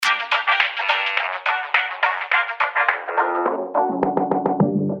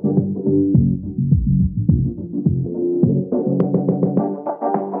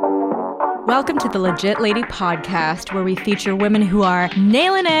Welcome to the Legit Lady Podcast, where we feature women who are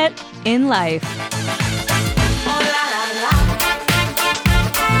nailing it in life.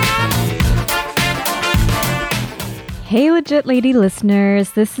 Hey, Legit Lady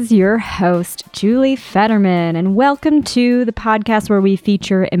listeners, this is your host, Julie Fetterman, and welcome to the podcast where we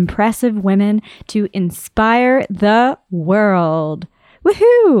feature impressive women to inspire the world.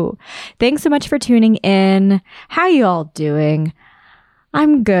 Woohoo! Thanks so much for tuning in. How you all doing?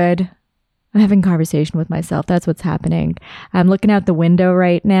 I'm good. I'm having a conversation with myself. That's what's happening. I'm looking out the window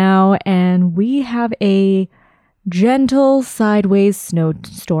right now, and we have a gentle sideways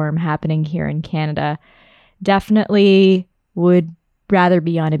snowstorm happening here in Canada. Definitely would rather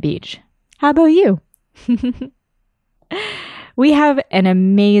be on a beach. How about you? We have an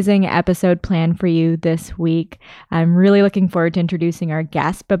amazing episode planned for you this week. I'm really looking forward to introducing our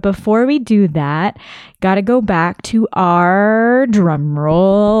guest. But before we do that, gotta go back to our drum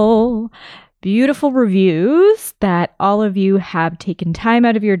roll. Beautiful reviews that all of you have taken time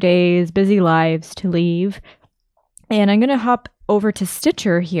out of your days, busy lives to leave. And I'm going to hop over to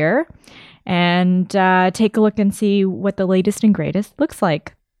Stitcher here and take a look and see what the latest and greatest looks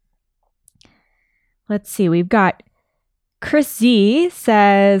like. Let's see. We've got Chris Z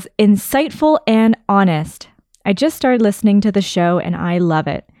says, insightful and honest. I just started listening to the show and I love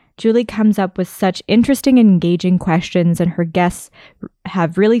it. Julie comes up with such interesting and engaging questions, and her guests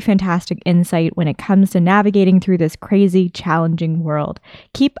have really fantastic insight when it comes to navigating through this crazy, challenging world.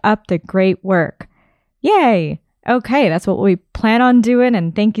 Keep up the great work. Yay! Okay, that's what we plan on doing,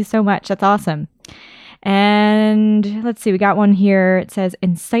 and thank you so much. That's awesome. And let's see, we got one here. It says,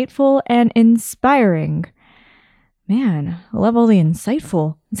 insightful and inspiring. Man, I love all the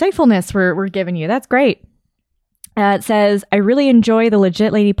insightfulness we're giving you. That's great. It says, I really enjoy the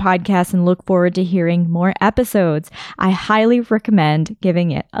Legit Lady podcast and look forward to hearing more episodes. I highly recommend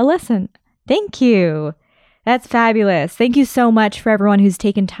giving it a listen. Thank you. That's fabulous. Thank you so much for everyone who's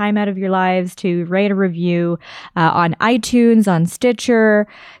taken time out of your lives to write a review on iTunes, on Stitcher,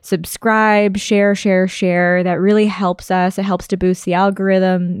 subscribe, share. That really helps us. It helps to boost the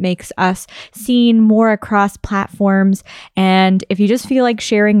algorithm, makes us seen more across platforms. And if you just feel like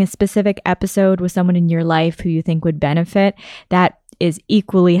sharing a specific episode with someone in your life who you think would benefit, that is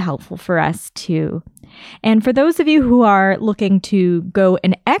equally helpful for us too. And for those of you who are looking to go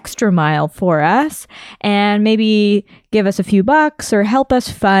an extra mile for us and maybe give us a few bucks or help us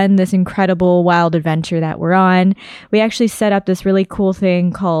fund this incredible wild adventure that we're on, we actually set up this really cool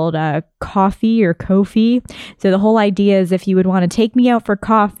thing called Coffee or Ko-fi. So the whole idea is if you would want to take me out for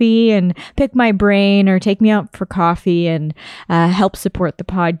coffee and pick my brain, or take me out for coffee and help support the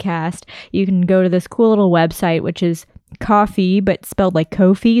podcast, you can go to this cool little website, which is Coffee, but spelled like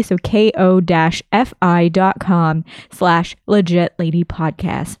Ko-fi, so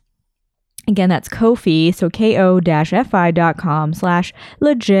ko-fi.com/legitladypodcast. Again, that's Ko-fi, so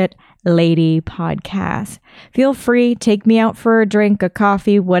ko-fi.com/legitladypodcast. Feel free, take me out for a drink, a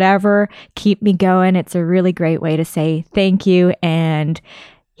coffee, whatever. Keep me going. It's a really great way to say thank you and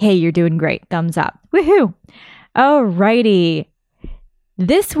hey, you're doing great. Thumbs up. Woohoo! Alrighty.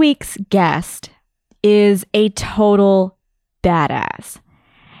 This week's guest is a total badass.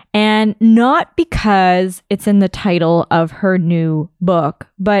 And not because it's in the title of her new book,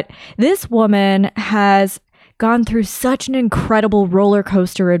 but this woman has gone through such an incredible roller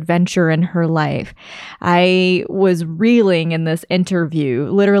coaster adventure in her life. I was reeling in this interview.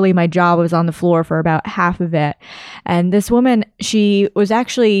 Literally, my jaw was on the floor for about half of it. And this woman, she was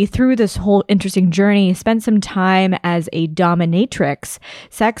actually, through this whole interesting journey, spent some time as a dominatrix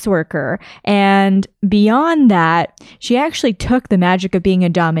sex worker. And beyond that, she actually took the magic of being a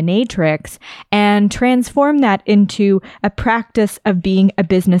dominatrix and transformed that into a practice of being a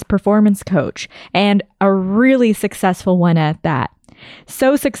business performance coach, and a really successful one at that.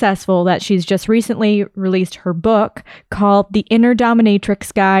 So successful that she's just recently released her book called The Inner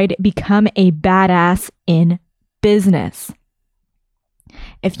Dominatrix Guide: Become a Badass in Business.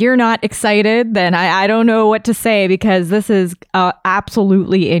 If you're not excited, then I don't know what to say, because this is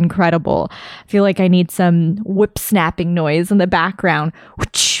absolutely incredible. I feel like I need some whip snapping noise in the background.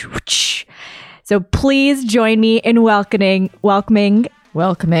 Whoosh, whoosh. So please join me in welcoming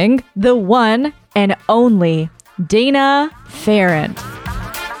the one and only Dana Ferrant.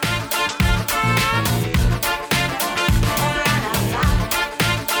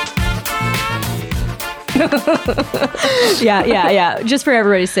 Yeah. Just for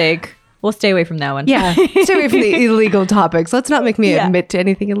everybody's sake, We'll stay away from that one. Yeah. Stay away from the illegal topics. Let's not make me admit to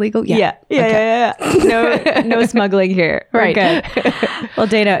anything illegal. Yeah. No smuggling here. We're good. Well,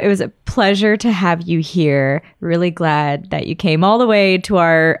 Dana, it was a pleasure to have you here. Really glad that you came all the way to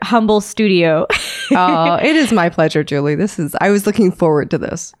our humble studio. Oh, it is my pleasure, Julie. I was looking forward to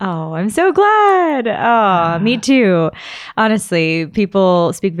this. Oh, I'm so glad. Oh, me too. Honestly,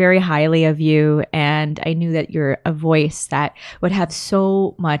 people speak very highly of you, and I knew that you're a voice that would have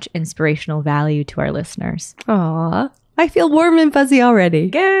so much inspirational value to our listeners. Aw, I feel warm and fuzzy already.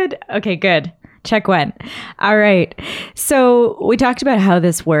 Good. Okay, good. Check when. All right. So we talked about how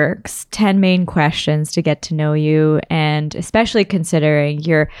this works, 10 main questions to get to know you, and especially considering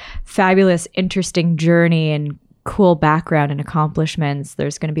your fabulous, interesting journey and cool background and accomplishments,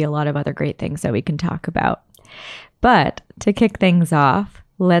 there's going to be a lot of other great things that we can talk about. But to kick things off,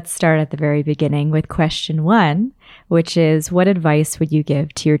 let's start at the very beginning with question 1, which is, what advice would you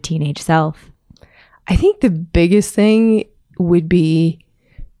give to your teenage self? I think the biggest thing would be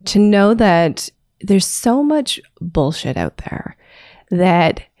to know that there's so much bullshit out there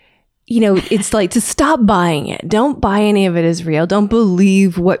that, it's like to stop buying it. Don't buy any of it as real. Don't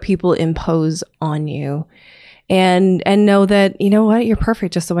believe what people impose on you. And know that, you know what, you're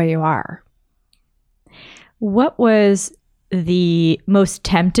perfect just the way you are. What was the most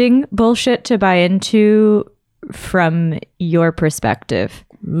tempting bullshit to buy into from your perspective?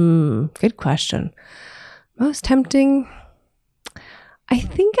 Good question. Most tempting? I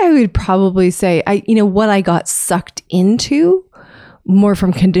think I would probably say, what I got sucked into more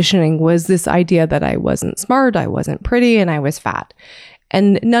from conditioning was this idea that I wasn't smart, I wasn't pretty, and I was fat.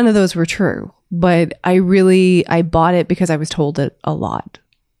 And none of those were true. But I bought it because I was told it a lot.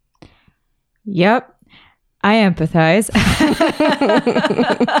 Yep. I empathize.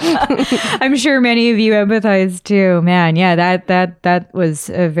 I'm sure many of you empathize too. Man, yeah, that was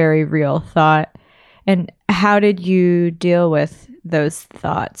a very real thought. And how did you deal with those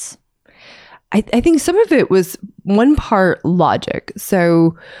thoughts? I think some of it was one part logic.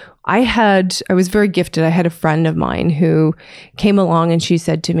 So I was very gifted. I had a friend of mine who came along and she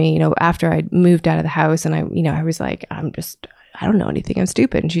said to me, after I moved out of the house and I was like, I don't know anything. I'm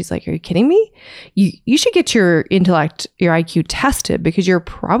stupid. And she's like, are you kidding me? You should get your intellect, your IQ tested because you're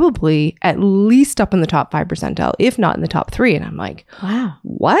probably at least up in the top 5 percentile, if not in the top 3. And I'm like, wow,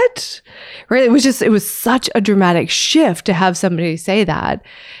 what? Right. It was such a dramatic shift to have somebody say that.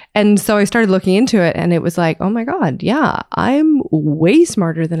 And so I started looking into it and it was like, oh my God, yeah, I'm way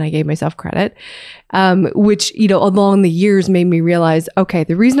smarter than I gave myself credit. Which, along the years made me realize, okay,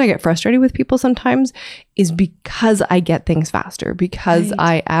 the reason I get frustrated with people sometimes is because I get things faster, because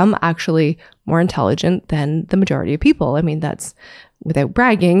I am actually more intelligent than the majority of people. I mean, that's without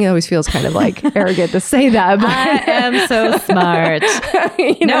bragging. It always feels kind of like arrogant to say that. But I am so smart.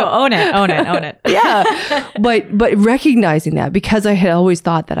 No, own it. Yeah. But recognizing that, because I had always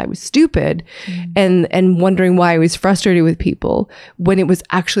thought that I was stupid and wondering why I was frustrated with people when it was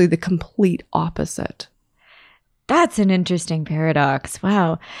actually the complete opposite. That's an interesting paradox.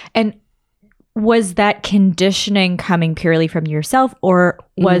 Wow. And was that conditioning coming purely from yourself, or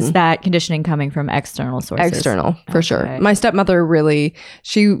was that conditioning coming from external sources? External, for sure. My stepmother really,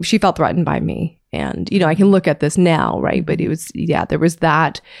 she felt threatened by me. And, I can look at this now, right? But it was, there was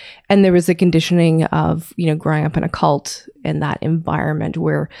that. And there was a conditioning of, growing up in a cult and that environment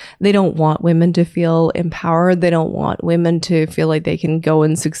where they don't want women to feel empowered. They don't want women to feel like they can go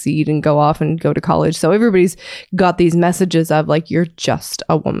and succeed and go off and go to college. So everybody's got these messages of like, you're just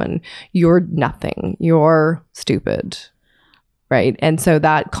a woman. You're nothing. You're stupid. Right. And so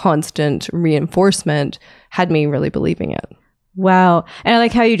that constant reinforcement had me really believing it. Wow. And I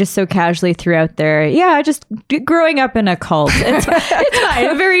like how you just so casually threw out there, just growing up in a cult. It's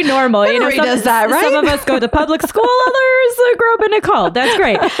fine. Very normal. Everybody does that, right? Some of us go to public school, others grow up in a cult. That's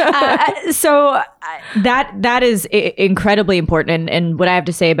great. So that is incredibly important. And what I have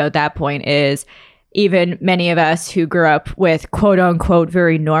to say about that point is, even many of us who grew up with quote unquote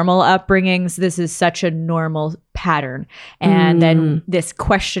very normal upbringings, this is such a normal pattern. And then this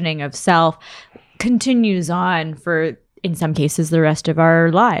questioning of self continues on for, in some cases, the rest of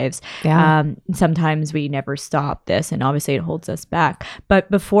our lives. Yeah. Sometimes we never stop this, and obviously it holds us back. But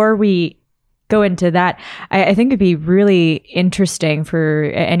before we go into that, I think it'd be really interesting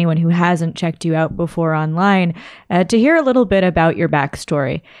for anyone who hasn't checked you out before online to hear a little bit about your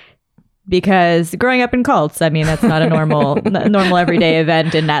backstory. because growing up in cults, I mean, that's not a normal everyday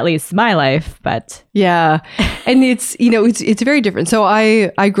event in at least my life, but yeah. And it's, it's very different. So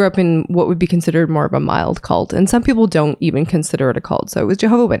I grew up in what would be considered more of a mild cult, and some people don't even consider it a cult. So it was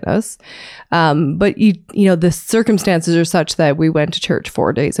Jehovah's Witness. But the circumstances are such that we went to church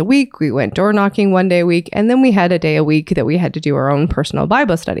 4 days a week. We went door knocking 1 day a week, and then we had a day a week that we had to do our own personal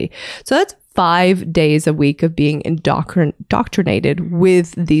Bible study. So that's 5 days a week of being indoctrinated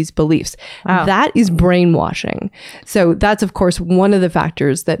with these beliefs. Wow. That is brainwashing. So that's, of course, one of the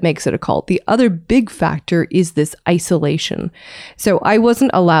factors that makes it a cult. The other big factor is this isolation. So I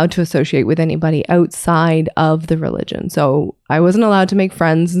wasn't allowed to associate with anybody outside of the religion. So I wasn't allowed to make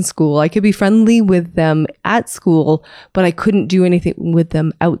friends in school. I could be friendly with them at school, but I couldn't do anything with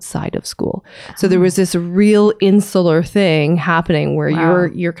them outside of school. So there was this real insular thing happening where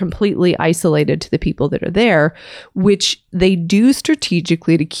you're completely isolated to the people that are there, which they do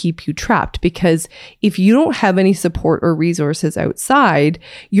strategically to keep you trapped, because if you don't have any support or resources outside,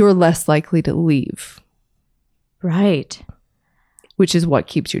 you're less likely to leave. Right. Which is what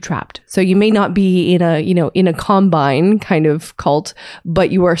keeps you trapped. So you may not be in a combine kind of cult,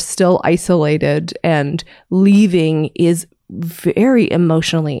 but you are still isolated, and leaving is very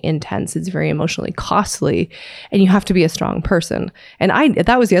emotionally intense. It's very emotionally costly, and you have to be a strong person. And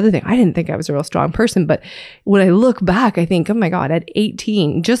that was the other thing. I didn't think I was a real strong person, but when I look back, I think, oh my God, at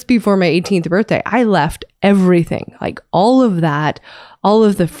 18, just before my 18th birthday, I left everything, like all of that, all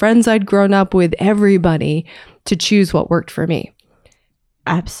of the friends I'd grown up with, everybody, to choose what worked for me.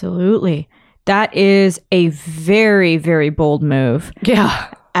 Absolutely. That is a very, very bold move.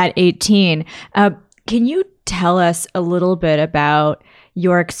 Yeah. At 18. Can you tell us a little bit about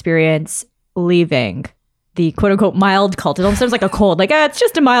your experience leaving the quote unquote mild cult? It almost sounds like a cold, like, it's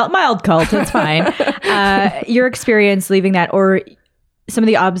just a mild cult. It's fine. Your experience leaving that, or some of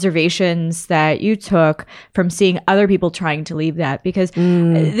the observations that you took from seeing other people trying to leave that, because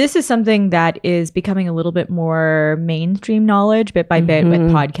this is something that is becoming a little bit more mainstream knowledge bit by bit with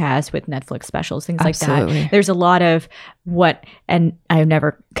podcasts, with Netflix specials, things Absolutely. like that. There's a lot of and I've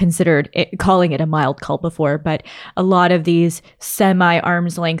never considered calling it a mild cult before, but a lot of these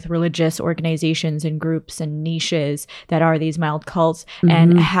semi-arm's length religious organizations and groups and niches that are these mild cults,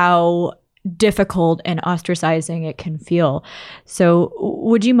 and how difficult and ostracizing it can feel. So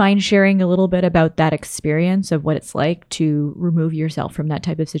would you mind sharing a little bit about that experience of what it's like to remove yourself from that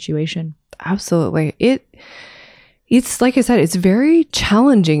type of situation? Absolutely. It's like I said, it's very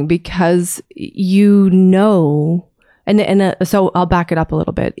challenging because so I'll back it up a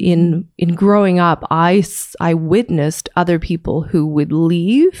little bit. In growing up, I witnessed other people who would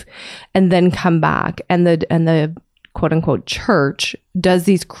leave and then come back, and the quote unquote church does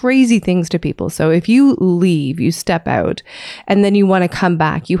these crazy things to people. So if you leave, you step out, and then you want to come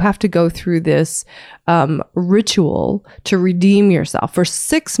back, you have to go through this ritual to redeem yourself. For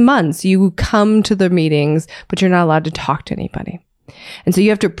 6 months, you come to the meetings, but you're not allowed to talk to anybody. And so you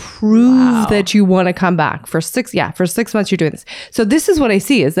have to prove that you want to come back for 6 months you're doing this. So this is what I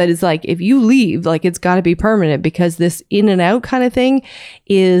see, is that it's like, if you leave, like, it's got to be permanent, because this in and out kind of thing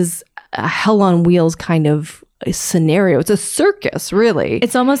is a hell on wheels kind of scenario. It's a circus, really.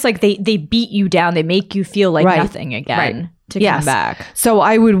 It's almost like they beat you down. They make you feel like nothing again to come back. So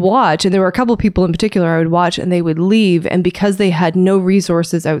I would watch, and there were a couple of people in particular I would watch, and they would leave, and because they had no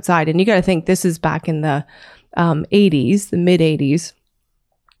resources outside, and you got to think this is back in the 80s, the mid 80s.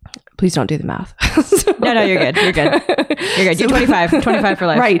 Please don't do the math. No, you're good. You're good. You're good. You're 25 for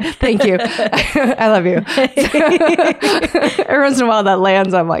life. Right. Thank you. I love you. Every once in a while that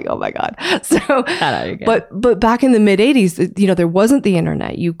lands, I'm like, oh my God. So, you're good. But back in the mid 80s, there wasn't the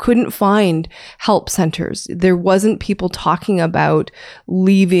internet. You couldn't find help centers. There wasn't people talking about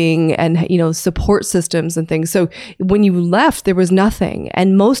leaving and, support systems and things. So when you left, there was nothing.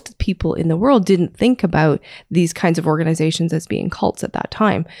 And most people in the world didn't think about these kinds of organizations as being cults at that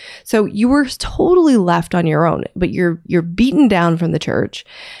time. So you were totally left on your own, but you're beaten down from the church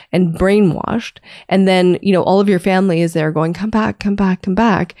and brainwashed. And then, all of your family is there going, come back, come back, come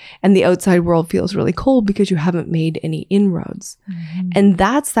back. And the outside world feels really cold because you haven't made any inroads. And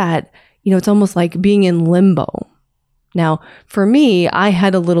that's that, it's almost like being in limbo. Now, for me, I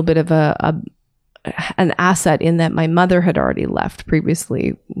had a little bit of an asset in that my mother had already left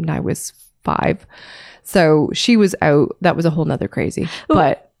previously when I was 5. So she was out. That was a whole nother crazy. Ooh,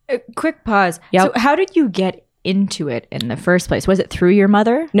 but quick pause. Yep. So how did you get into it in the first place? Was it through your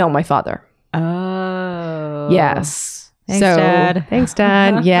mother? No, my father. Oh. Yes. Thanks, Dad. Thanks,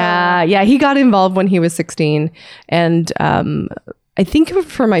 Dad. Yeah. He got involved when he was 16. And I think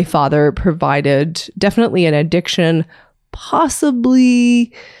for my father provided definitely an addiction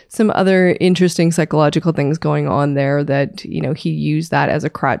possibly some other interesting psychological things going on there that, you know, he used that as a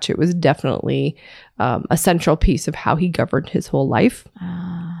crutch. It was definitely a central piece of how he governed his whole life.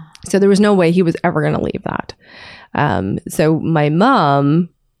 So there was no way he was ever going to leave that. So my mom,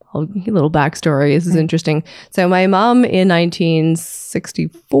 a little backstory, this is interesting. So my mom in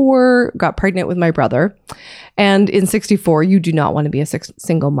 1964 got pregnant with my brother. And in 64, you do not want to be a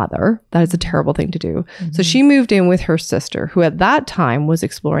single mother. That is a terrible thing to do. Mm-hmm. So she moved in with her sister, who at that time was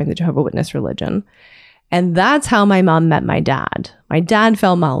exploring the Jehovah's Witness religion. And that's how my mom met my dad. My dad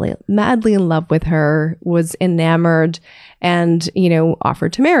fell madly in love with her, was enamored, and, you know,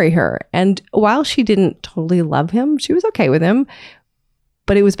 offered to marry her. And while she didn't totally love him, she was okay with him.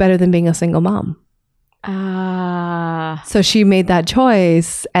 But it was better than being a single mom. So she made that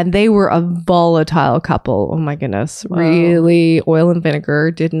choice, and they were a volatile couple. Oh my goodness. Whoa. Really, oil and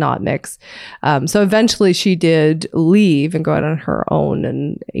vinegar did not mix. So eventually she did leave and go out on her own,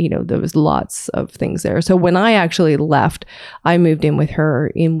 and, you know, there was lots of things there. So when I actually left, I moved in with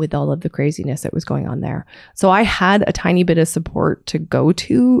her, in with all of the craziness that was going on there. So I had a tiny bit of support to go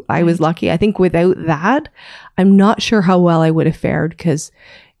to. I was lucky. I think without that, I'm not sure how well I would have fared, because,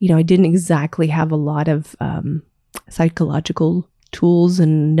 you know, I didn't exactly have a lot of psychological tools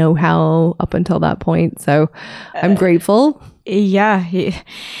and know-how up until that point. So I'm grateful. Yeah,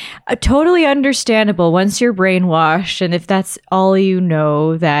 totally understandable once you're brainwashed. And if that's all you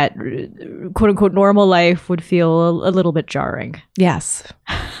know, that quote unquote normal life would feel a little bit jarring. Yes.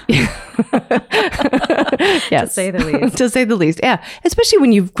 Yes. To say the least. To say the least. Yeah. Especially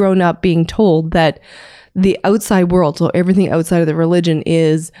when you've grown up being told that the outside world, so everything outside of the religion,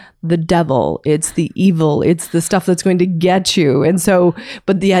 is the devil. It's the evil. It's the stuff that's going to get you. And so,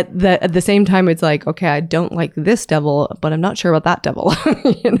 but yet at the same time, it's like, okay, I don't like this devil, but I'm not sure about that devil,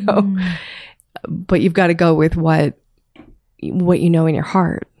 you know. But you've got to go with what you know in your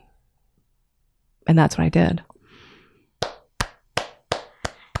heart. And that's what I did.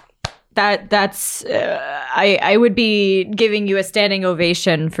 That's I would be giving you a standing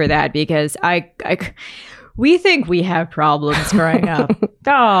ovation for that, because we think we have problems growing up.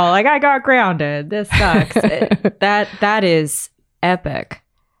 Oh, like, I got grounded. This sucks. That is epic.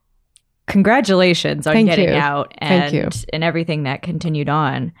 Congratulations on getting out and everything that continued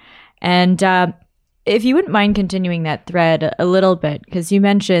on. And if you wouldn't mind continuing that thread a little bit, because you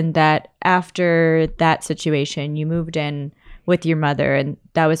mentioned that after that situation, you moved in with your mother, and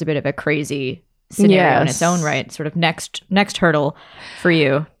that was a bit of a crazy scenario in its own right. Sort of next hurdle for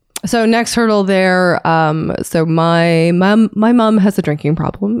you. So next hurdle there. So my mom has a drinking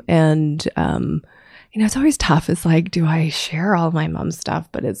problem, and you know, it's always tough. It's like, do I share all my mom's stuff?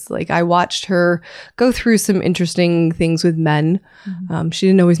 But it's like, I watched her go through some interesting things with men. Mm-hmm. She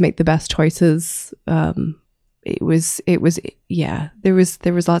didn't always make the best choices. It was yeah. There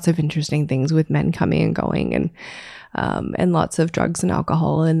was lots of interesting things with men coming and going, and lots of drugs and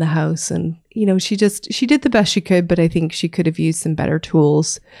alcohol in the house. And, you know, she did the best she could, but I think she could have used some better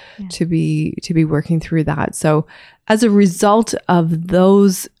tools to be working through that. So as a result of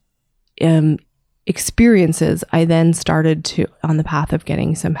those experiences, I then started on the path of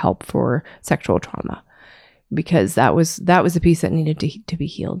getting some help for sexual trauma, because that was a piece that needed to be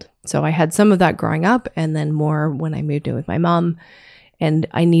healed. So I had some of that growing up, and then more when I moved in with my mom. And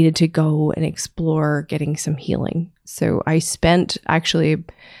I needed to go and explore getting some healing. So I spent actually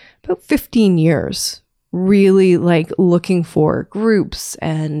about 15 years really like looking for groups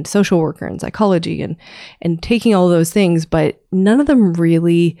and social worker and psychology and taking all those things. But none of them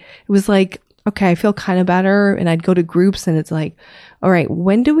really, it was like, okay, I feel kind of better. And I'd go to groups, and it's like, all right,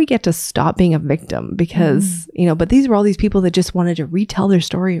 when do we get to stop being a victim? Because, you know, but these were all these people that just wanted to retell their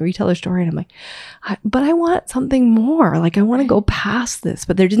story. And I'm like, but I want something more. Like, I want to go past this.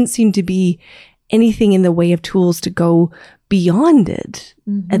 But there didn't seem to be anything in the way of tools to go beyond it,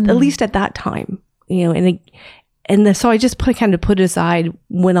 at least at that time, you know. So I just put it aside,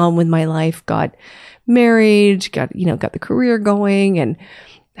 went on with my life, got married, got the career going, and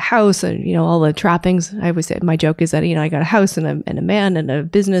house, and, you know, all the trappings. I always say, my joke is that, you know, I got a house and a man and a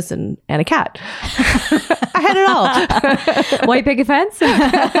business and a cat. I had it all. White picket fence?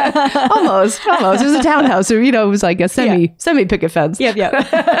 Almost. It was a townhouse, or, you know, it was like a semi picket fence. Yep.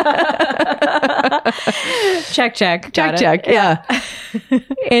 Check. Check. Yeah.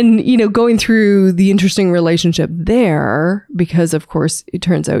 And, you know, going through the interesting relationship there, because of course it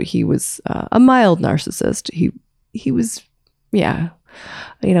turns out he was a mild narcissist. He was, yeah.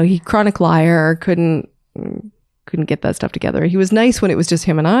 You know, he chronic liar, couldn't get that stuff together. He was nice when it was just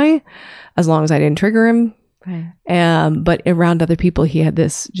him and I, as long as I didn't trigger him. Right. But around other people, he had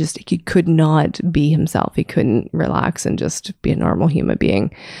this he could not be himself. He couldn't relax and just be a normal human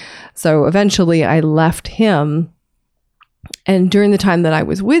being. So eventually I left him. And during the time that I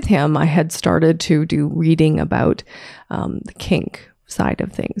was with him, I had started to do reading about the kink side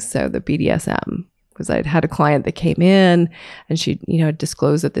of things. So the BDSM, because I'd had a client that came in and she,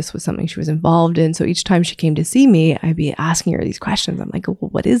 disclosed that this was something she was involved in. So each time she came to see me, I'd be asking her these questions. I'm like, well,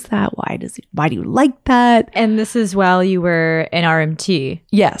 what is that? Why do you like that? And this is while you were in RMT.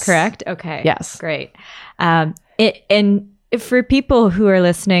 Yes. Correct? Okay. Yes. Great. And for people who are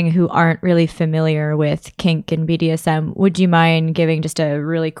listening who aren't really familiar with kink and BDSM, would you mind giving just a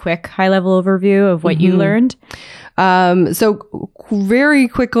really quick high-level overview of what you learned? So very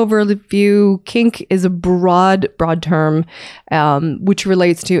quick overview. Kink is a broad term, which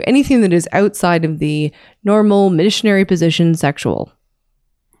relates to anything that is outside of the normal missionary position sexual.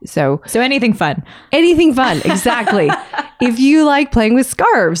 So anything fun. Anything fun, exactly. If you like playing with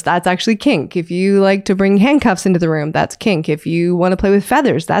scarves, that's actually kink. If you like to bring handcuffs into the room, that's kink. If you want to play with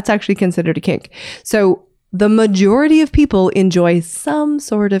feathers, that's actually considered a kink. So the majority of people enjoy some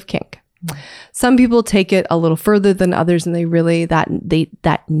sort of kink. Some people take it a little further than others, and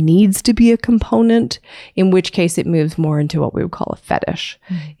that needs to be a component, in which case it moves more into what we would call a fetish.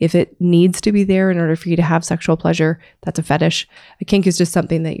 If it needs to be there in order for you to have sexual pleasure, that's a fetish. A kink is just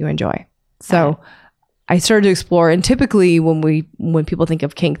something that you enjoy. So I started to explore, and typically when people think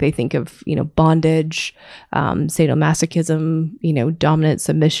of kink, they think of, bondage, sadomasochism, dominant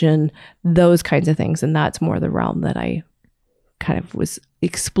submission, those kinds of things. And that's more the realm that I kind of was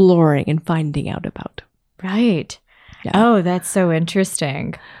exploring and finding out about. Right. Yeah. Oh, that's so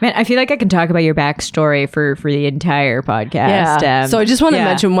interesting. Man, I feel like I can talk about your backstory for the entire podcast. Yeah. So I just want to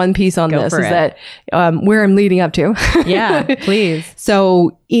mention one piece on this is that where I'm leading up to. Yeah, please.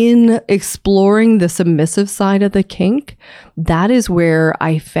 So in exploring the submissive side of the kink, that is where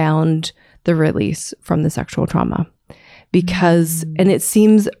I found the release from the sexual trauma. Because, and it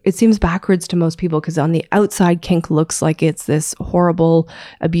seems backwards to most people, because on the outside, kink looks like it's this horrible,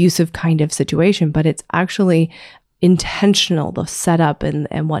 abusive kind of situation, but it's actually intentional, the setup and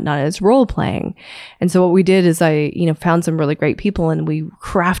whatnot. It's role playing. And so what we did is I, found some really great people, and we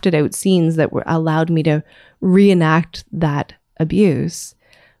crafted out scenes that allowed me to reenact that abuse,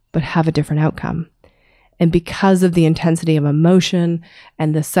 but have a different outcome. And because of the intensity of emotion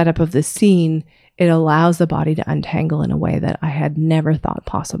and the setup of the scene, it allows the body to untangle in a way that I had never thought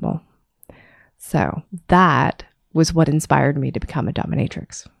possible. So that was what inspired me to become a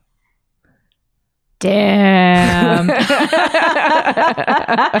dominatrix. Damn.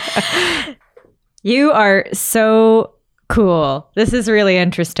 You are so cool. This is really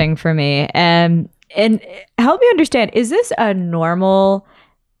interesting for me. And help me understand, is this a normal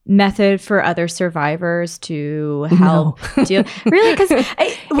method for other survivors to help deal? Really? Because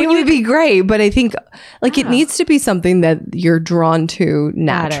it would be great, but I think it needs to be something that you're drawn to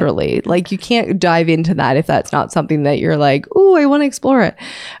naturally. Like, you can't dive into that if that's not something that you're like, oh, I want to explore it.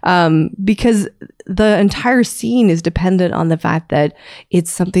 Because the entire scene is dependent on the fact that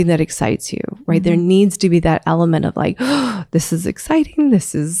it's something that excites you, right? Mm-hmm. There needs to be that element of like, oh, this is exciting.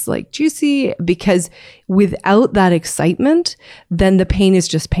 This is like juicy, because without that excitement, then the pain is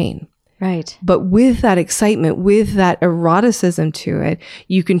just pain. Right. But with that excitement, with that eroticism to it,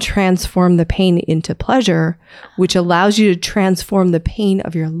 you can transform the pain into pleasure, which allows you to transform the pain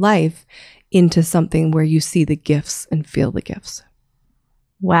of your life into something where you see the gifts and feel the gifts.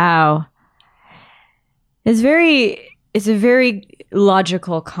 Wow. It's a very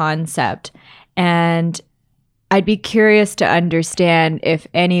logical concept. And I'd be curious to understand if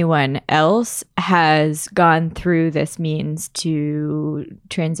anyone else has gone through this means to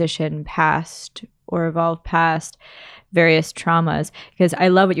transition past or evolve past various traumas. Because I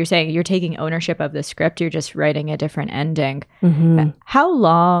love what you're saying. You're taking ownership of the script. You're just writing a different ending. Mm-hmm. How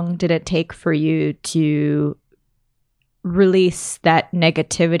long did it take for you to release that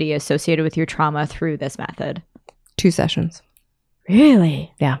negativity associated with your trauma through this method? 2 sessions.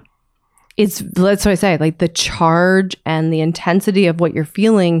 Really? Yeah. That's what I say, like the charge and the intensity of what you're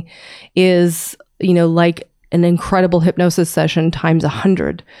feeling is, like an incredible hypnosis session times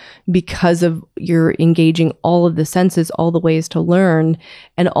 100, because of you're engaging all of the senses, all the ways to learn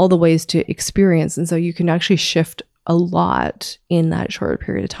and all the ways to experience. And so you can actually shift a lot in that short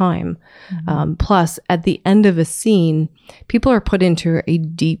period of time. Mm-hmm. Plus, at the end of a scene, people are put into a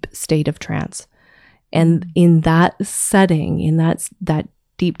deep state of trance. And in that setting, in that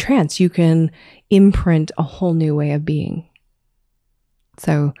deep trance, you can imprint a whole new way of being.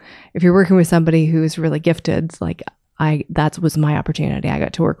 So if you're working with somebody who is really gifted, like that was my opportunity. I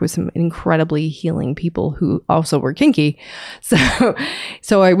got to work with some incredibly healing people who also were kinky.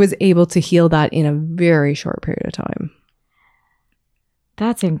 So I was able to heal that in a very short period of time.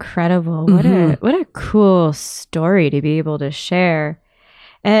 That's incredible. Mm-hmm. What a cool story to be able to share.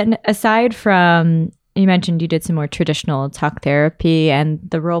 And aside from, you mentioned you did some more traditional talk therapy and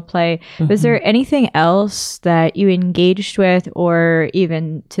the role play. Was there anything else that you engaged with or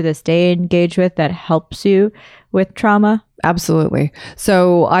even to this day engage with that helps you with trauma? Absolutely.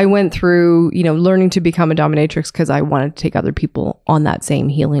 So I went through, learning to become a dominatrix because I wanted to take other people on that same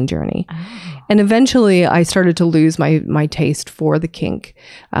healing journey. Oh. And eventually I started to lose my taste for the kink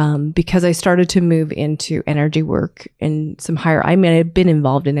because I started to move into energy work and some higher, I had been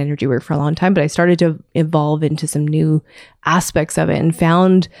involved in energy work for a long time, but I started to evolve into some new aspects of it and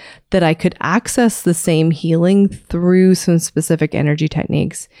found that I could access the same healing through some specific energy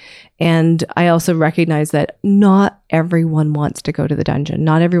techniques. And I also recognize that not everyone wants to go to the dungeon.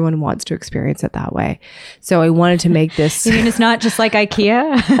 Not everyone wants to experience it that way. So I wanted to make this. You mean it's not just like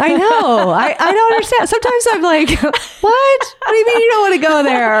IKEA? I know. I don't understand. Sometimes I'm like, what? What do you mean you don't want to go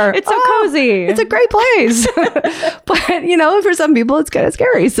there? It's so cozy. It's a great place. But, for some people, it's kind of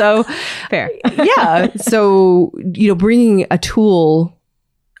scary. So fair. Yeah. So, bringing a tool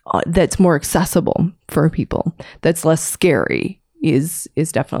that's more accessible for people, that's less scary, is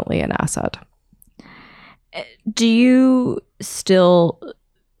definitely an asset. Do you still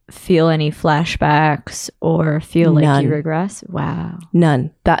feel any flashbacks or feel like you regress? Wow.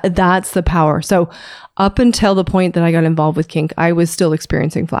 None. That's the power. So up until the point that I got involved with kink, I was still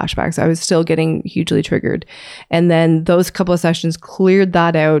experiencing flashbacks. I was still getting hugely triggered. And then those couple of sessions cleared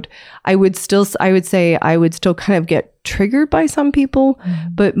that out. I would say I would still kind of get triggered by some people,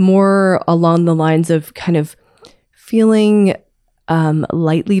 but more along the lines of kind of feeling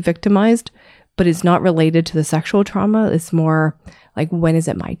lightly victimized, but it's not related to the sexual trauma. It's more like, when is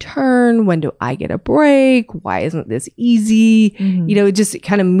it my turn? When do I get a break? Why isn't this easy? It just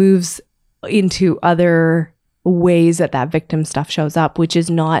kind of moves into other ways that victim stuff shows up, which is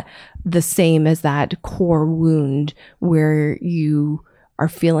not the same as that core wound where you are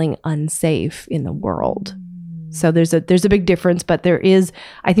feeling unsafe in the world. So there's a big difference, but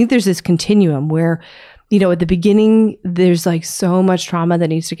I think there's this continuum where, at the beginning, there's like so much trauma that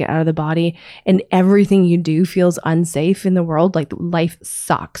needs to get out of the body, and everything you do feels unsafe in the world. Like, life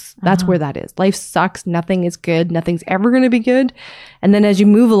sucks. That's where that is. Life sucks. Nothing is good. Nothing's ever going to be good. And then as you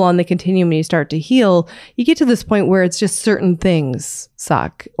move along the continuum and you start to heal, you get to this point where it's just certain things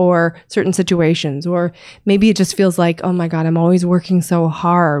suck, or certain situations, or maybe it just feels like, oh my God, I'm always working so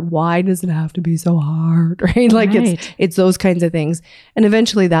hard. Why does it have to be so hard? Right? Like it's those kinds of things. And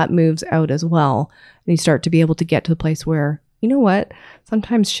eventually that moves out as well. And you start to be able to get to the place where, you know what?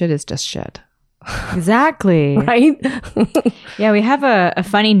 Sometimes shit is just shit. Exactly. Right? Yeah, we have a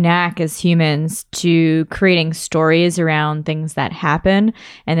funny knack as humans to creating stories around things that happen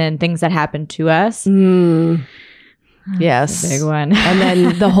and then things that happen to us. Yes. Big one. And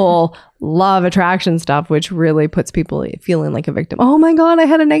then the whole law of attraction stuff, which really puts people feeling like a victim. Oh my God, I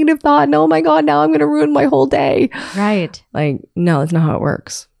had a negative thought. And oh my God, now I'm going to ruin my whole day. Right. Like, no, that's not how it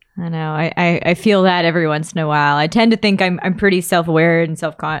works. I know. I feel that every once in a while. I tend to think I'm pretty self-aware and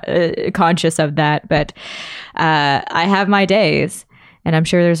conscious of that, but I have my days, and I'm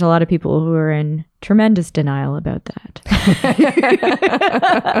sure there's a lot of people who are in tremendous denial about that.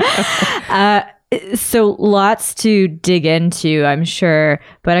 So lots to dig into, I'm sure,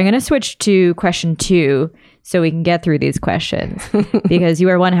 but I'm going to switch to question 2 so we can get through these questions because you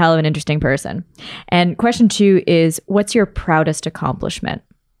are one hell of an interesting person. And question 2 is, what's your proudest accomplishment?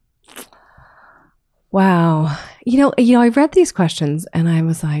 Wow. I read these questions and I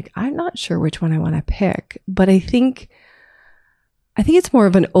was like, I'm not sure which one I want to pick, but I think it's more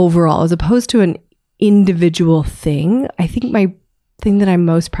of an overall as opposed to an individual thing. I think my thing that I'm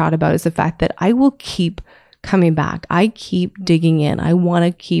most proud about is the fact that I will keep coming back. I keep digging in. I want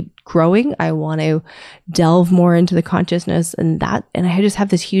to keep growing. I want to delve more into the consciousness and I just have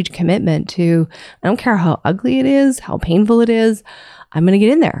this huge commitment to, I don't care how ugly it is, how painful it is, I'm going to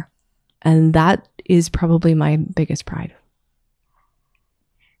get in there. And that is probably my biggest pride.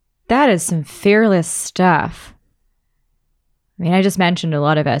 That is some fearless stuff. I mean, I just mentioned a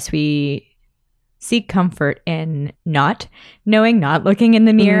lot of us, we seek comfort in not knowing, not looking in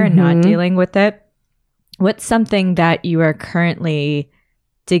the mirror and not dealing with it. What's something that you are currently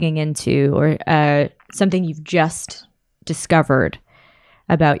digging into or something you've just discovered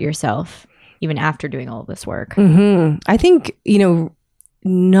about yourself, even after doing all of this work? I think,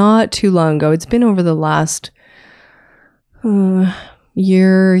 not too long ago, it's been over the last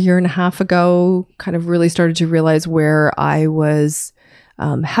year and a half ago, kind of really started to realize where I was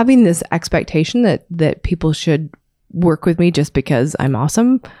having this expectation that people should work with me just because I'm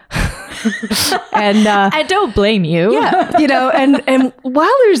awesome. And I don't blame you. Yeah, and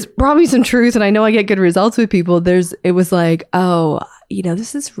while there's probably some truth, and I know I get good results with people, it was like, oh,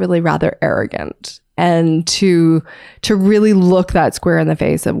 this is really rather arrogant. And to really look that square in the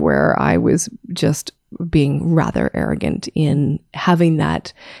face of where I was just being rather arrogant in having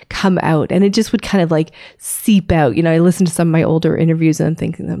that come out, and it just would kind of like seep out. I listened to some of my older interviews and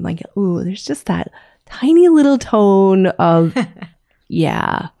I'm like, ooh, there's just that tiny little tone of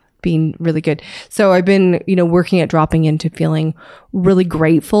being really good. So I've been working at dropping into feeling really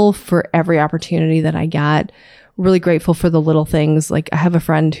grateful for every opportunity that I get, really grateful for the little things. Like I have a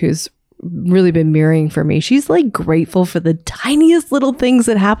friend who's really been mirroring for me. She's like grateful for the tiniest little things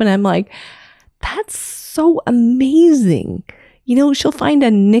that happen. I'm like, that's so amazing. She'll find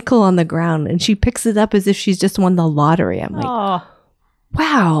a nickel on the ground and she picks it up as if she's just won the lottery. I'm like,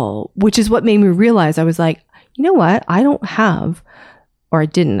 wow, which is what made me realize. I was like, you know what? I don't have, or I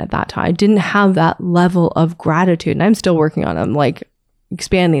didn't at that time, I didn't have that level of gratitude. And I'm still working on it. I'm like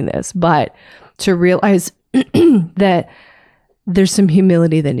expanding this, but to realize that there's some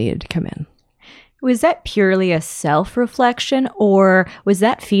humility that needed to come in. Was that purely a self-reflection, or was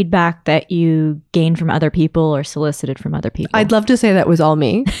that feedback that you gained from other people or solicited from other people? I'd love to say that was all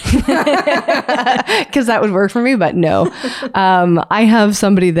me, because that would work for me, but no. I have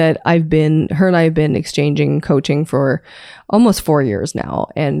somebody that her and I have been exchanging coaching for almost 4 years now,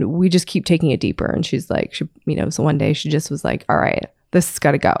 and we just keep taking it deeper. And she's like, so one day she just was like, all right, this has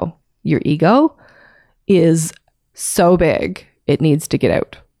got to go. Your ego is so big, it needs to get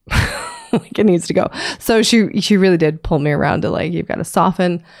out. Like it needs to go. So she really did pull me around to like, you've got to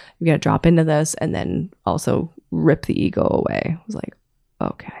soften, you've got to drop into this, and then also rip the ego away. I was like,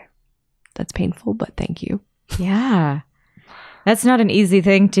 okay, that's painful, but thank you. Yeah. That's not an easy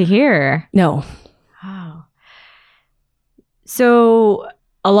thing to hear. No. Wow. So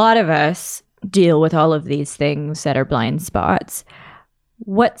a lot of us deal with all of these things that are blind spots.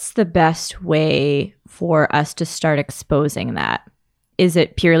 What's the best way for us to start exposing that? Is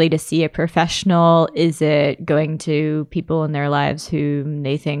it purely to see a professional? Is it going to people in their lives whom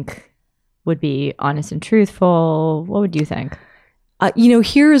they think would be honest and truthful? What would you think?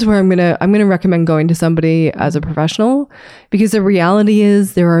 Here's where I'm gonna recommend going to somebody as a professional, because the reality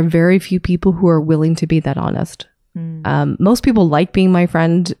is there are very few people who are willing to be that honest. Most people like being my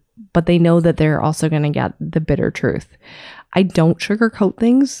friend, but they know that they're also going to get the bitter truth. I don't sugarcoat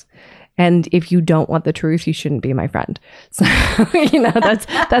things. And if you don't want the truth, you shouldn't be my friend. So,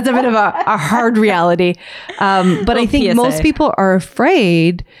 that's a bit of a hard reality. But I think most people are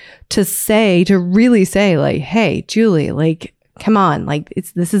afraid to really say like, hey, Julie, like, come on, like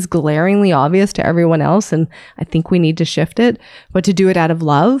this is glaringly obvious to everyone else. And I think we need to shift it, but to do it out of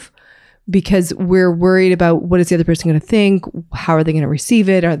love, because we're worried about what is the other person going to think? How are they going to receive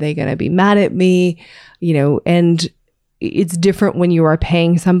it? Are they going to be mad at me? And it's different when you are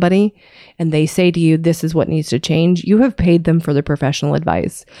paying somebody and they say to you, this is what needs to change. You have paid them for the professional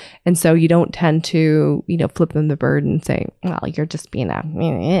advice. And so you don't tend to, flip them the bird and say, well, you're just being a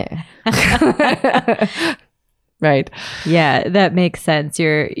right. Yeah, that makes sense.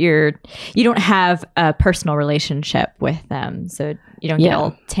 You don't have a personal relationship with them. So you don't get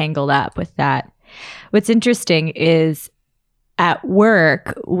all tangled up with that. What's interesting is at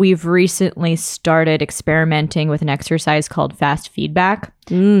work, we've recently started experimenting with an exercise called fast feedback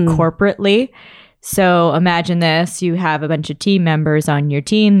corporately. So imagine this, you have a bunch of team members on your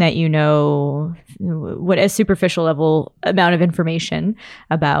team that what a superficial level amount of information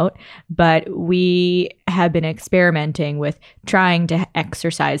about, but we have been experimenting with trying to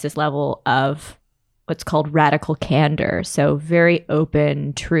exercise this level of what's called radical candor. So very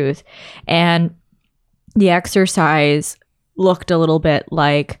open truth. And the exercise looked a little bit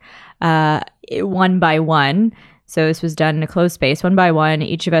like one by one. So this was done in a closed space. One by one,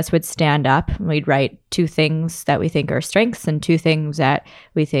 each of us would stand up and we'd write 2 things that we think are strengths and 2 things that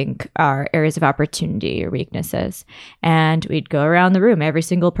we think are areas of opportunity or weaknesses. And we'd go around the room. Every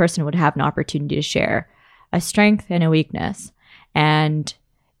single person would have an opportunity to share a strength and a weakness. And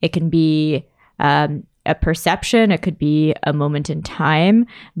it can be a perception, it could be a moment in time,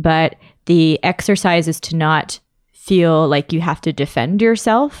 but the exercise is to not feel like you have to defend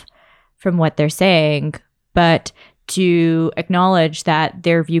yourself from what they're saying, but to acknowledge that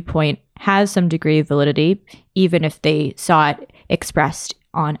their viewpoint has some degree of validity, even if they saw it expressed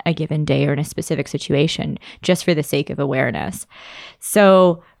on a given day or in a specific situation, just for the sake of awareness.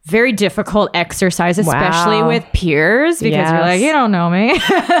 So very difficult exercise, especially with peers, because you're like, you don't know me.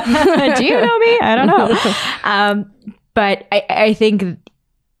 Do you know me? I don't know. But I think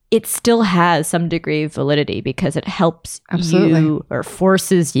it still has some degree of validity because it helps you or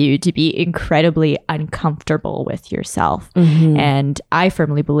forces you to be incredibly uncomfortable with yourself. And I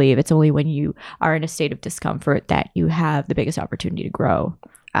firmly believe it's only when you are in a state of discomfort that you have the biggest opportunity to grow.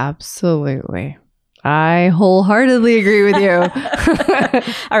 Absolutely. I wholeheartedly agree with you.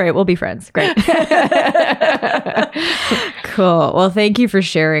 All right, we'll be friends. Great. Cool. Well, thank you for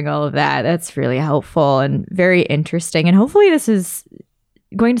sharing all of that. That's really helpful and very interesting. And hopefully this is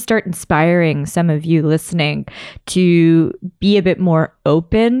going to start inspiring some of you listening to be a bit more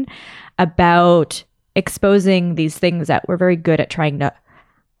open about exposing these things that we're very good at trying to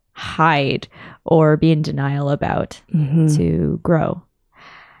hide or be in denial about to grow.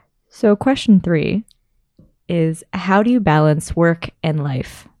 So question 3 is, how do you balance work and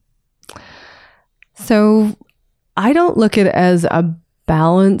life? So I don't look at it as a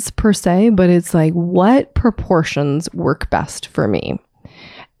balance per se, but it's like, what proportions work best for me?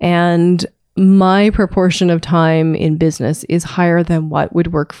 And my proportion of time in business is higher than what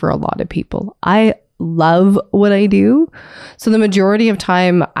would work for a lot of people. I love what I do. So the majority of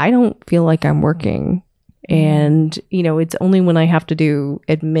time, I don't feel like I'm working. And, it's only when I have to do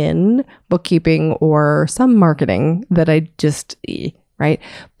admin, bookkeeping, or some marketing that I just, right?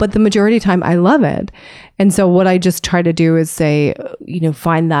 But the majority of time, I love it. And so what I just try to do is say,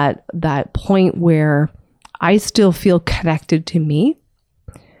 find that point where I still feel connected to me.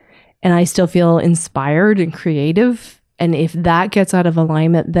 And I still feel inspired and creative. And if that gets out of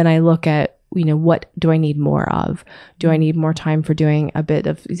alignment, then I look at, what do I need more of? Do I need more time for doing a bit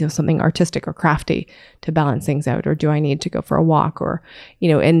of, something artistic or crafty to balance things out? Or do I need to go for a walk or,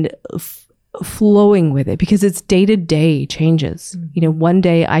 and flowing with it, because it's day-to-day changes. One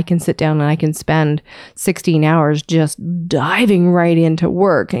day I can sit down and I can spend 16 hours just diving right into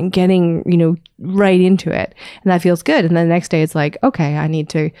work and getting, right into it. And that feels good. And then the next day it's like, okay, I need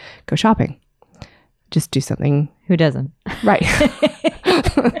to go shopping. Just do something. Who doesn't? Right.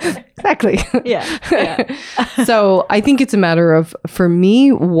 Exactly. Yeah. So I think it's a matter of, for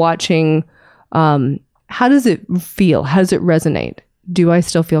me, watching, how does it feel? How does it resonate? Do I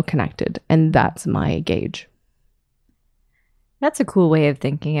still feel connected? And that's my gauge. That's a cool way of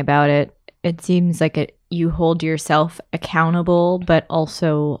thinking about it. It seems like you hold yourself accountable, but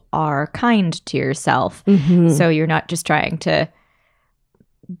also are kind to yourself. So you're not just trying to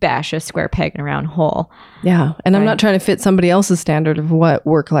bash a square peg in a round hole. Yeah. And I'm not trying to fit somebody else's standard of what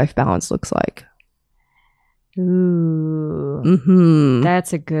work-life balance looks like. Ooh.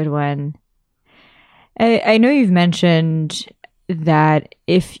 That's a good one. I know you've mentioned that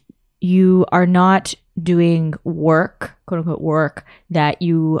if you are not doing work, quote unquote work, that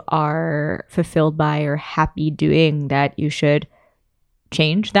you are fulfilled by or happy doing, that you should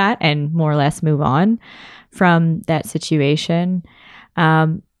change that and more or less move on from that situation.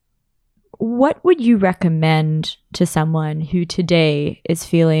 What would you recommend to someone who today is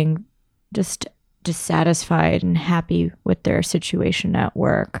feeling just dissatisfied and happy with their situation at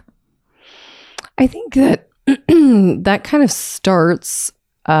work? I think that that kind of starts,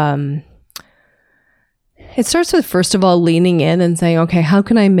 it starts with, first of all, leaning in and saying, okay, how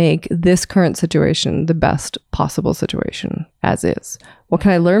can I make this current situation the best possible situation as is? What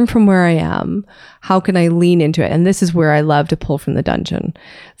can I learn from where I am? How can I lean into it? And this is where I love to pull from the dungeon.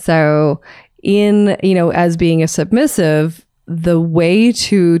 So as being a submissive, the way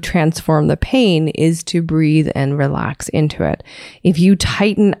to transform the pain is to breathe and relax into it. If you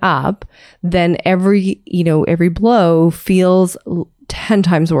tighten up, then every blow feels 10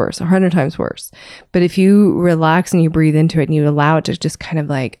 times worse, 100 times worse. But if you relax and you breathe into it and you allow it to just kind of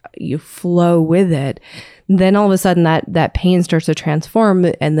like you flow with it, then all of a sudden that pain starts to transform,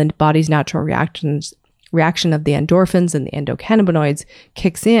 and the body's natural reaction of the endorphins and the endocannabinoids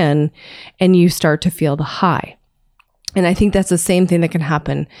kicks in, and you start to feel the high. And I think that's the same thing that can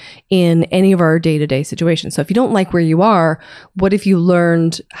happen in any of our day-to-day situations. So if you don't like where you are, what if you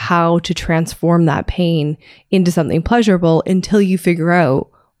learned how to transform that pain into something pleasurable until you figure out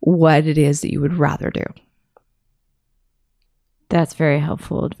what it is that you would rather do? That's very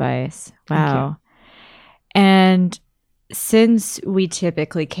helpful advice. Wow. And since we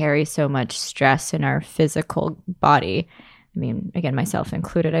typically carry so much stress in our physical body, I mean, again, myself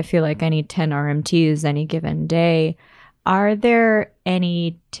included, I feel like I need 10 RMTs any given day. Are there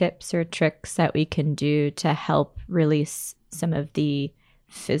any tips or tricks that we can do to help release some of the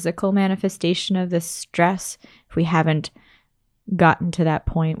physical manifestation of this stress if we haven't gotten to that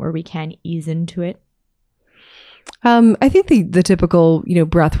point where we can ease into it? I think the typical,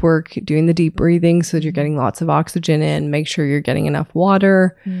 breath work, doing the deep breathing so that you're getting lots of oxygen in, make sure you're getting enough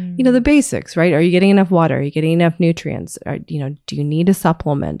water, the basics, right? Are you getting enough water? Are you getting enough nutrients? Do you need a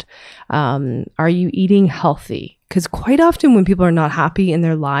supplement? Are you eating healthy? Because quite often when people are not happy in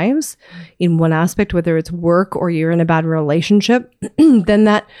their lives in one aspect, whether it's work or you're in a bad relationship, then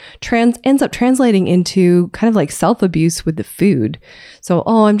that ends up translating into kind of like self-abuse with the food. So,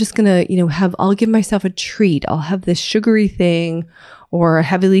 I'm just going to, I'll give myself a treat. I'll have this sugary thing or a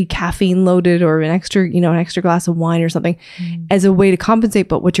heavily caffeine loaded or an extra glass of wine or something as a way to compensate.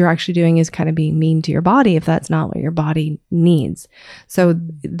 But what you're actually doing is kind of being mean to your body if that's not what your body needs. So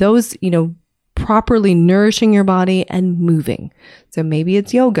those, properly nourishing your body and moving. So maybe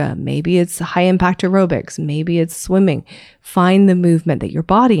it's yoga, maybe it's high impact aerobics, maybe it's swimming. Find the movement that your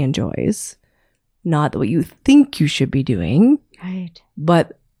body enjoys, not what you think you should be doing. Right.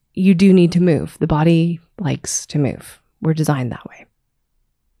 But you do need to move. The body likes to move. We're designed that way.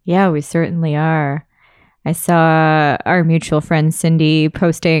 Yeah, we certainly are. I saw our mutual friend Cindy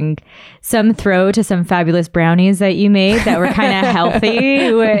posting some throw to some fabulous brownies that you made that were kind of healthy.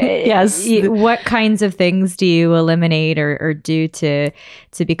 Yes. What kinds of things do you eliminate or do to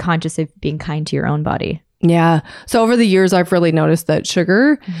be conscious of being kind to your own body? Yeah. So over the years, I've really noticed that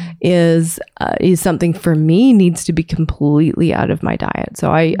sugar is something for me needs to be completely out of my diet.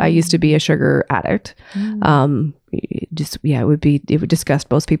 So I used to be a sugar addict. It would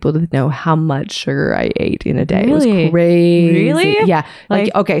disgust most people to know how much sugar I ate in a day. Really? It was crazy. Really? Yeah.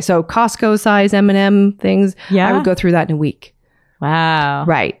 Okay. So Costco size M&M things. Yeah. I would go through that in a week. Wow.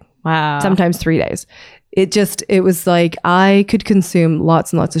 Right. Wow. Sometimes 3 days. It was like I could consume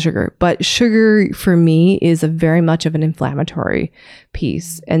lots and lots of sugar, but sugar for me is a very much of an inflammatory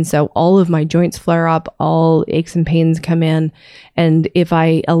piece. And so all of my joints flare up, all aches and pains come in. And if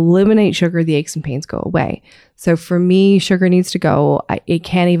I eliminate sugar, the aches and pains go away. So for me, sugar needs to go. It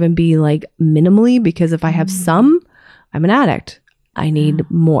can't even be like minimally, because if I have some, I'm an addict. I need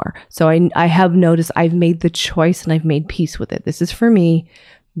more. So I have noticed I've made the choice and I've made peace with it. This is for me,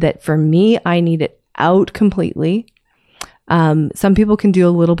 that for me, I need it out completely. Some people can do a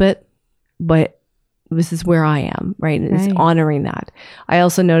little bit, but this is where I am, right? And it's honoring that. I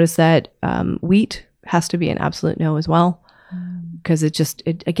also noticed that wheat has to be an absolute no as well, because it just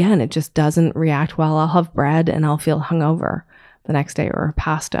doesn't react well. I'll have bread and I'll feel hungover the next day, or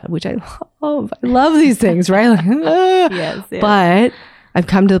pasta, which I love. I love these things, right? Like, Yes. But I've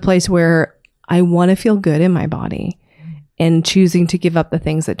come to the place where I want to feel good in my body. And choosing to give up the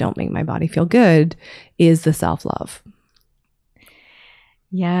things that don't make my body feel good is the self-love.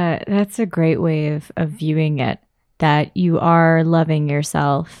 Yeah, that's a great way of viewing it, that you are loving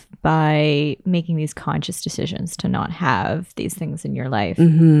yourself by making these conscious decisions to not have these things in your life.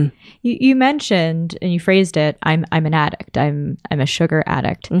 Mm-hmm. You mentioned, and you phrased it, I'm an addict. I'm a sugar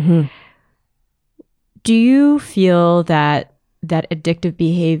addict. Mm-hmm. Do you feel that addictive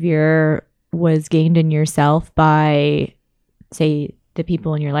behavior was gained in yourself by, say, the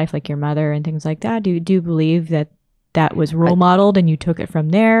people in your life, like your mother and things like that? Do you believe that was role modeled and you took it from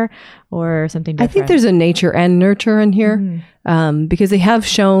there, or something different? I think there's a nature and nurture in here, because they have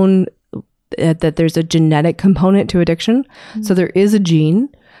shown that there's a genetic component to addiction. Mm-hmm. So there is a gene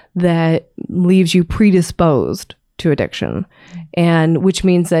that leaves you predisposed to addiction, and which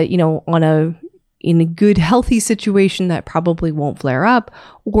means that, in a good, healthy situation, that probably won't flare up,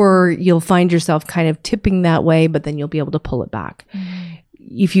 or you'll find yourself kind of tipping that way, but then you'll be able to pull it back. Mm-hmm.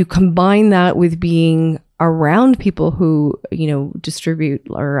 If you combine that with being around people who, distribute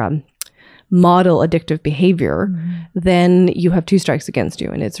or model addictive behavior, then you have two strikes against you,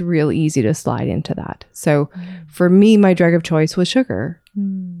 and it's real easy to slide into that. So for me, my drug of choice was sugar.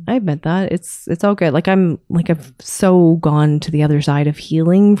 I admit that. It's all good. I've so gone to the other side of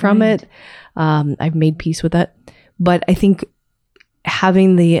healing from it. I've made peace with it. But I think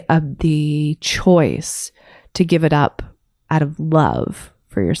having the choice to give it up out of love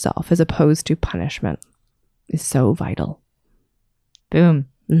for yourself as opposed to punishment is so vital. Boom.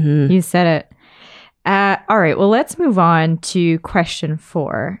 Mm-hmm. You said it. All right. Well, let's move on to question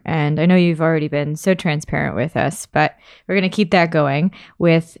 4. And I know you've already been so transparent with us, but we're going to keep that going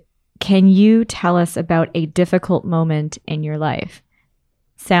with, can you tell us about a difficult moment in your life?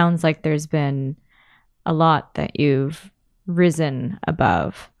 Sounds like there's been a lot that you've risen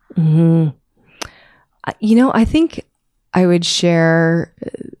above. Mm-hmm. I think I would share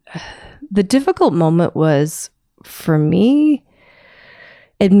the difficult moment was, for me,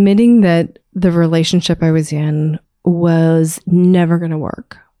 admitting that the relationship I was in was never going to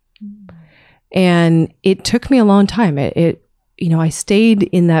work. And it took me a long time. It I stayed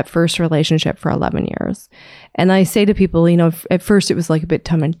in that first relationship for 11 years. And I say to people, at first it was like a bit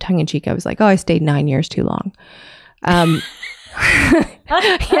tongue in cheek. I was like, oh, I stayed 9 years too long.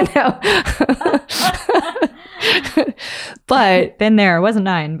 But been there. It wasn't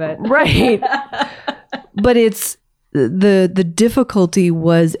 9, but right. But it's the difficulty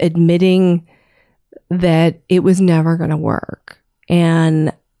was admitting that it was never going to work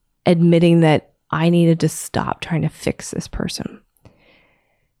and admitting that I needed to stop trying to fix this person.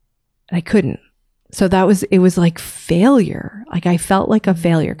 And I couldn't. So it was like failure. Like I felt like a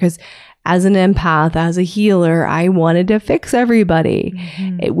failure because as an empath, as a healer, I wanted to fix everybody,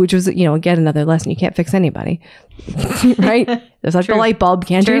 which was, again, another lesson. You can't fix anybody, right? It's like the light bulb.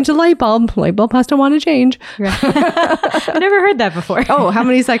 Can't change the light bulb. Light bulb has to want to change. Right. I've never heard that before. Oh, how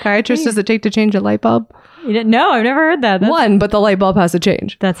many psychiatrists does it take to change a light bulb? You didn't? No, I've never heard that. One, but the light bulb has to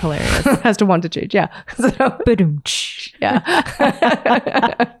change. That's hilarious. Has to want to change. Yeah. Yeah.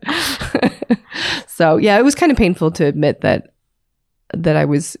 So yeah, it was kind of painful to admit that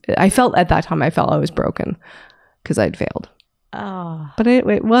I felt at that time, I was broken because I'd failed. Oh. But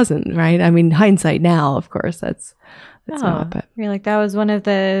it wasn't, right? I mean, hindsight now, of course, that's not. But you're like, that was one of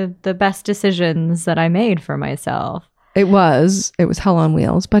the best decisions that I made for myself. It was hell on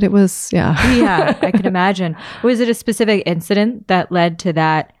wheels, but it was, yeah. Yeah, I could imagine. Was it a specific incident that led to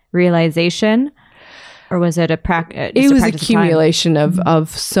that realization? Or was it it was accumulation of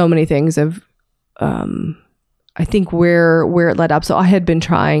so many things I think where it led up. So I had been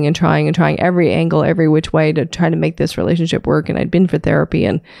trying every angle, every which way to try to make this relationship work. And I'd been for therapy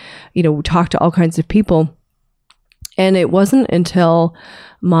and, talked to all kinds of people. And it wasn't until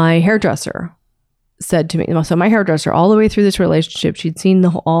my hairdresser said to me, so my hairdresser all the way through this relationship, she'd seen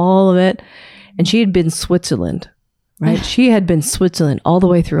all of it and she had been Switzerland, right? She had been Switzerland all the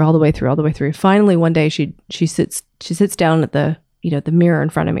way through. Finally, one day she sits down at the mirror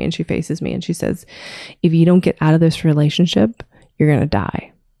in front of me and she faces me and she says, if you don't get out of this relationship, you're going to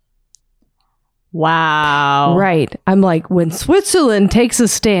die. Wow. Right. I'm like, when Switzerland takes a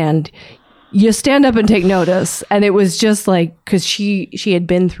stand, you stand up and take notice. And it was just like, because she had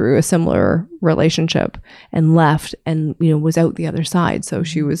been through a similar relationship and left and, was out the other side. So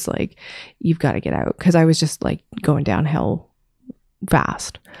she was like, you've got to get out. Because I was just like going downhill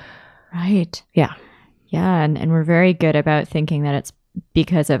fast. Right. Yeah. Yeah, and we're very good about thinking that it's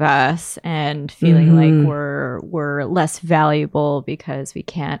because of us and feeling like we're less valuable because we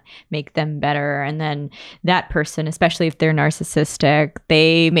can't make them better. And then that person, especially if they're narcissistic,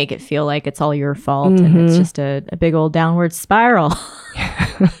 they make it feel like it's all your fault and it's just a big old downward spiral.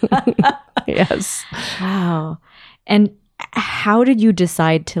 Yes. Wow. And how did you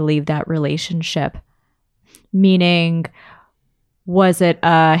decide to leave that relationship? Meaning, was it,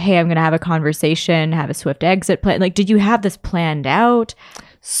 hey, I'm going to have a conversation, have a swift exit plan? Like, did you have this planned out?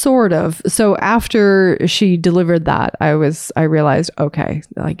 Sort of. So after she delivered that, I realized, okay,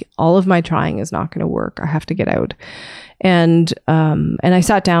 like all of my trying is not going to work. I have to get out. And I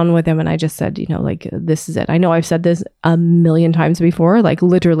sat down with him and I just said, like, this is it. I know I've said this a million times before, like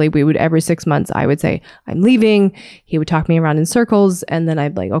literally every 6 months, I would say, I'm leaving. He would talk me around in circles and then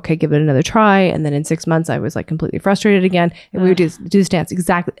I'd like, okay, give it another try. And then in 6 months, I was like completely frustrated again. And we would do this dance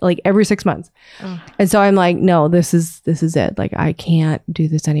exactly like every 6 months. And so I'm like, no, this is it. Like, I can't do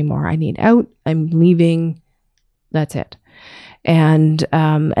this anymore. I need out. I'm leaving. That's it. And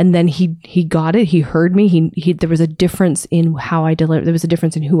then he got it. He heard me. There was a difference in how I delivered. There was a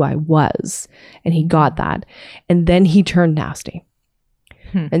difference in who I was, and he got that. And then he turned nasty.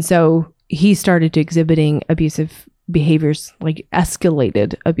 And so he started exhibiting abusive behaviors, like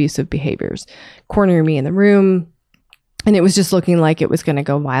escalated abusive behaviors, cornering me in the room. And it was just looking like it was going to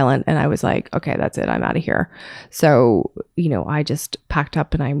go violent. And I was like, okay, that's it. I'm out of here. So, I just packed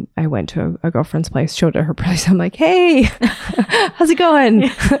up and I went to a girlfriend's place, showed her place. I'm like, hey, how's it going?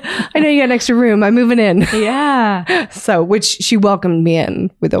 I know you got an extra room. I'm moving in. Yeah. So, which she welcomed me in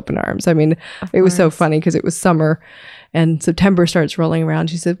with open arms. I mean, it was so funny because it was summer and September starts rolling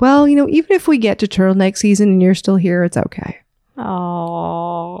around. She said, well, even if we get to turtleneck season and you're still here, it's okay.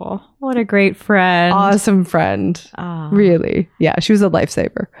 Oh, what a great friend. Awesome friend. Oh. Really. Yeah, she was a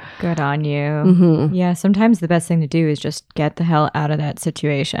lifesaver. Good on you. Yeah, sometimes the best thing to do is just get the hell out of that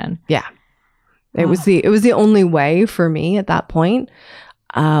situation. Yeah. It was the only way for me at that point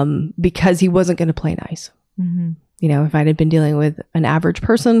because he wasn't going to play nice. If I had been dealing with an average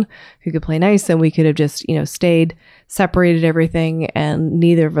person who could play nice, then we could have just, stayed, separated everything, and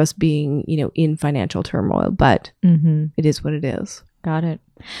neither of us being, in financial turmoil. But it is what it is. Got it.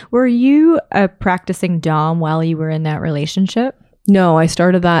 Were you a practicing dom while you were in that relationship? No, I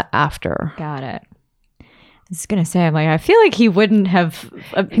started that after. Got it. was going to say, I'm like, I feel like he wouldn't have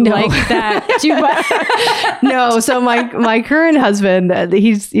liked that too much. No. So my current husband,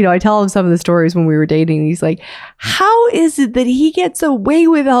 he's, I tell him some of the stories when we were dating. He's like, how is it that he gets away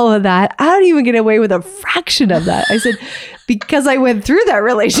with all of that? I don't even get away with a fraction of that. I said, because I went through that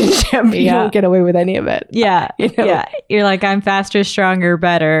relationship. You don't get away with any of it. Yeah. Yeah. You're like, I'm faster, stronger,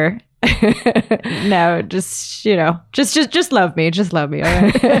 better. No, just love me. Just love me. All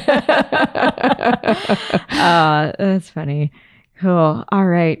right. That's funny. Cool. All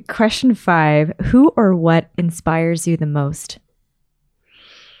right. Question 5. Who or what inspires you the most?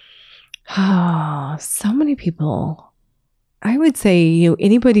 Oh, so many people. I would say,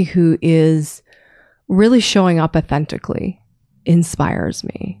 anybody who is really showing up authentically inspires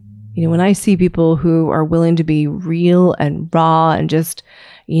me. When I see people who are willing to be real and raw and just,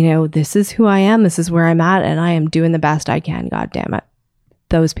 this is who I am, this is where I'm at, and I am doing the best I can, God damn it.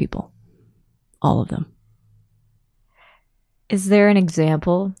 Those people. All of them. Is there an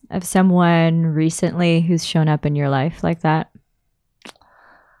example of someone recently who's shown up in your life like that?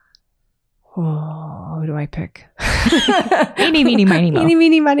 Oh, who do I pick? Eeny, meeny, miny, mo. Eeny,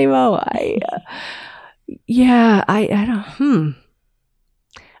 meeny, miny, mo. I don't.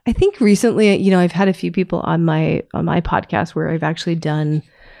 I think recently, I've had a few people on my podcast where I've actually done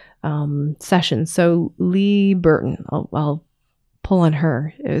sessions. So Lee Burton, I'll pull on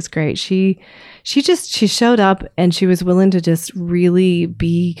her. It was great. She showed up and she was willing to just really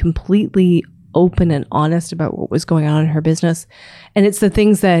be completely open and honest about what was going on in her business. And it's the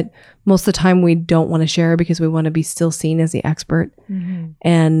things that most of the time we don't want to share because we want to be still seen as the expert. Mm-hmm.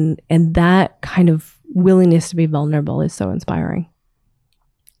 And that kind of willingness to be vulnerable is so inspiring.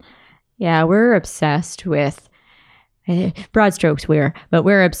 Yeah, we're obsessed with, broad strokes but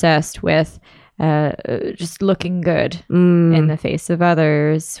we're obsessed with just looking good in the face of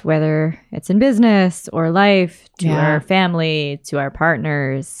others, whether it's in business or life, to our family, to our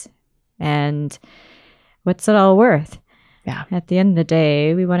partners. And what's it all worth? Yeah. At the end of the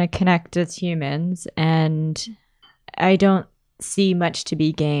day, we want to connect as humans. And I don't see much to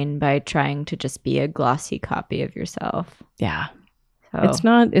be gained by trying to just be a glossy copy of yourself. Yeah. So.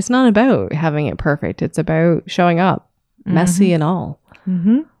 It's not about having it perfect. It's about showing up, messy and all.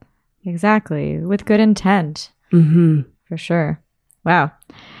 Mm-hmm. Exactly. With good intent. Mm-hmm. For sure. Wow.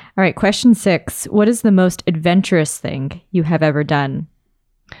 All right. Question 6. What is the most adventurous thing you have ever done?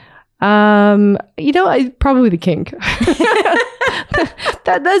 Probably the kink.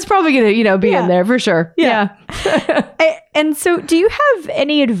 That's probably gonna, be in there for sure. Yeah. And so do you have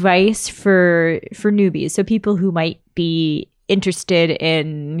any advice for newbies? So people who might be interested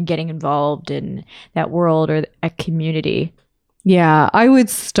in getting involved in that world or a community? Yeah, I would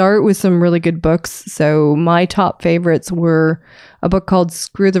start with some really good books. So my top favorites were a book called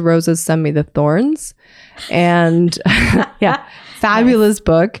Screw the Roses, Send Me the Thorns. And fabulous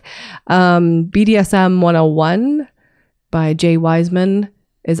book. BDSM 101 by Jay Wiseman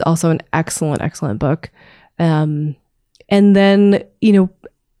is also an excellent book. And then,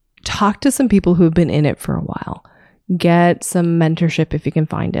 talk to some people who have been in it for a while. Get some mentorship if you can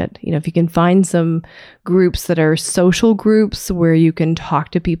find it. If you can find some groups that are social groups where you can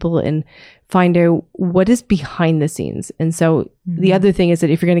talk to people and find out what is behind the scenes. And so the other thing is that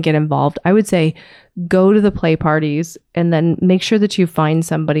if you're going to get involved, I would say go to the play parties and then make sure that you find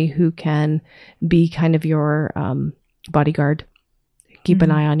somebody who can be kind of your bodyguard. Keep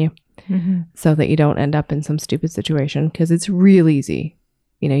an eye on you so that you don't end up in some stupid situation, because it's real easy.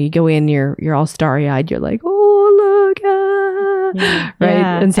 You go in, you're all starry-eyed. You're like, oh, look, right?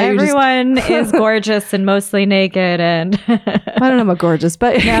 Yeah. And so everyone is gorgeous and mostly naked, and I don't know about gorgeous,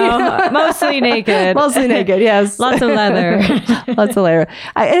 but mostly naked. Mostly naked, yes. Lots of leather. Lots of leather.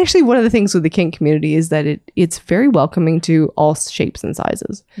 Actually, one of the things with the kink community is that it's very welcoming to all shapes and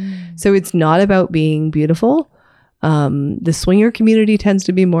sizes. So it's not about being beautiful. The swinger community tends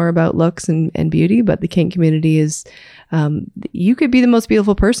to be more about looks and beauty, but the kink community is, you could be the most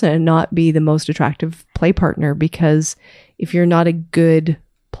beautiful person and not be the most attractive play partner, because if you're not a good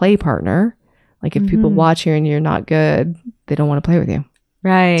play partner, like if people watch you and you're not good, they don't want to play with you.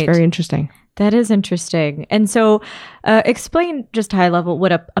 Right. It's very interesting. That is interesting. And so explain just high level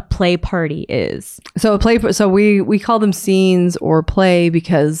what a play party is. So we call them scenes or play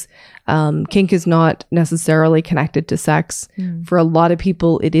because kink is not necessarily connected to sex. For a lot of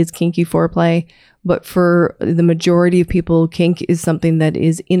people, it is kinky foreplay. But for the majority of people, kink is something that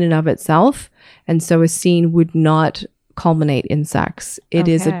is in and of itself. And so a scene would not culminate in sex.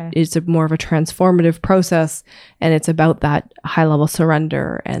 It's a more of a transformative process, and it's about that high level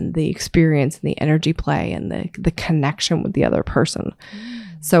surrender and the experience and the energy play and the connection with the other person.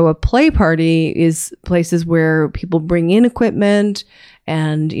 So a play party is places where people bring in equipment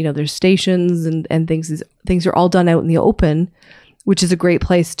and, there's stations and things are all done out in the open, which is a great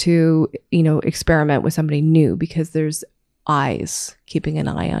place to, experiment with somebody new because there's eyes keeping an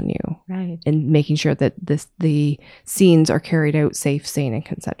eye on you. Right. And making sure that the scenes are carried out safe, sane, and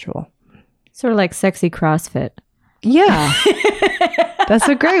consensual. Sort of like sexy CrossFit. Yeah. That's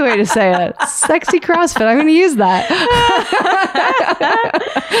a great way to say it. Sexy CrossFit. I'm going to use that.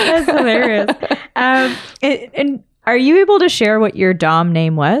 That's hilarious. And are you able to share what your Dom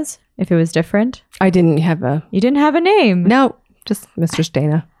name was, if it was different? I didn't have You didn't have a name? No, just Mistress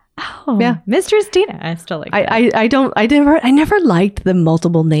Dana. Oh, yeah. Mistress Dana. I still like that. I never liked the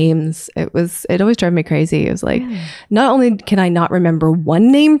multiple names. It always drove me crazy. It was like, not only can I not remember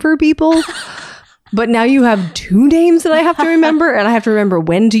one name for people, but now you have two names that I have to remember and I have to remember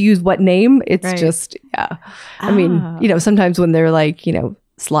when to use what name. It's just, yeah. I mean, sometimes when they're like,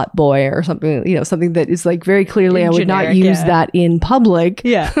 slut boy or something, something that is like very clearly, I would not use that in public.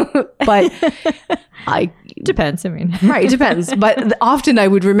 Yeah. But depends. I mean, right. It depends. But often I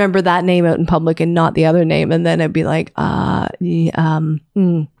would remember that name out in public and not the other name. And then I'd be like, Yeah.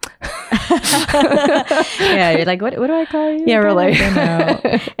 You're like, what do I call you? Yeah, really.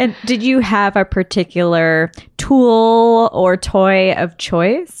 And did you have a particular tool or toy of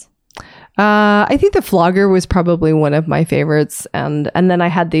choice? I think the flogger was probably one of my favorites. And then I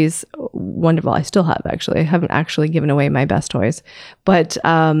had these wonderful, I still have actually, I haven't actually given away my best toys, but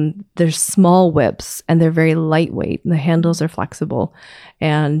they're small whips and they're very lightweight and the handles are flexible.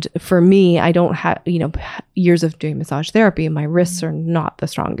 And for me, I don't have, years of doing massage therapy and my wrists are not the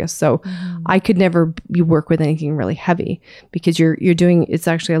strongest. So I could never work with anything really heavy because you're doing, it's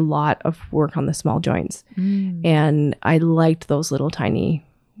actually a lot of work on the small joints. And I liked those little tiny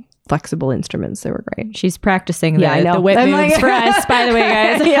flexible instruments. They were great. She's practicing the whip moves for us, by the way,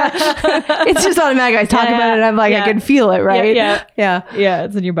 guys. It's just automatic. I talk about it and I'm like, I can feel it, right? Yeah,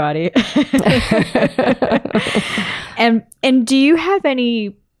 it's in your body. And do you have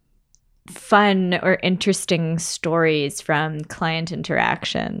any fun or interesting stories from client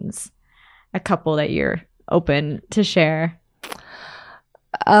interactions? A couple that you're open to share?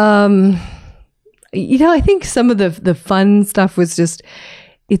 I think some of the fun stuff was just,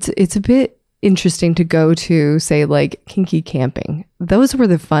 it's a bit interesting to go to, say, like kinky camping. Those were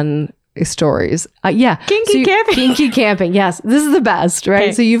the fun stories. Kinky camping. Kinky camping. Yes. This is the best, right?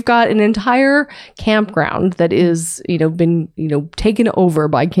 Okay. So you've got an entire campground that is, been, taken over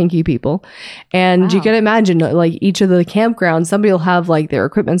by kinky people. And you can imagine like each of the campgrounds, somebody will have like their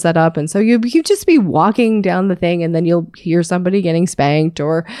equipment set up. And so you just be walking down the thing and then you'll hear somebody getting spanked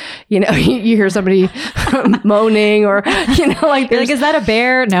or, you hear somebody moaning or, like, is that a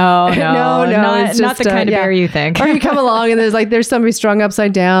bear? No, not the kind of bear you think. Or you come along and there's somebody strung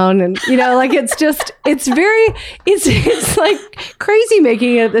upside down and, it's like crazy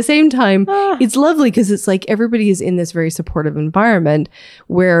making it at the same time. It's lovely because it's like everybody is in this very supportive environment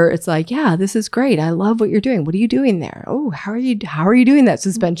where it's like, yeah, this is great. I love what you're doing. What are you doing there? Oh, how are you doing that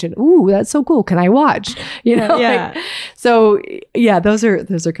suspension? Ooh, that's so cool. Can I watch? Yeah. So yeah, those are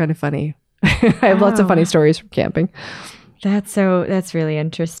kind of funny. I have lots of funny stories from camping. That's really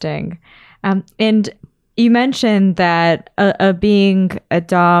interesting. And you mentioned that being a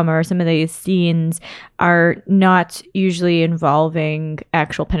dom or some of these scenes are not usually involving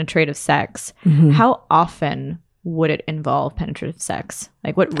actual penetrative sex. Mm-hmm. How often would it involve penetrative sex?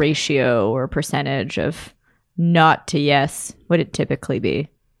 Like what ratio or percentage of not to yes would it typically be?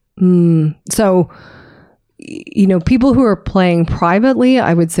 So, people who are playing privately,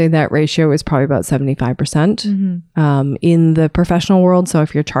 I would say that ratio is probably about 75% in the professional world. So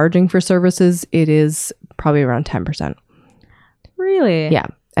if you're charging for services, it is probably around 10%. Really? Yeah.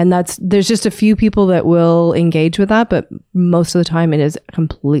 And there's just a few people that will engage with that, but most of the time it is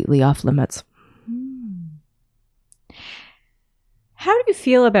completely off limits. How do you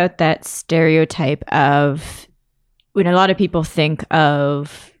feel about that stereotype of when a lot of people think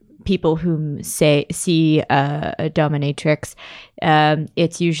of people who see a dominatrix,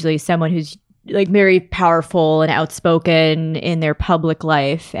 it's usually someone who's like very powerful and outspoken in their public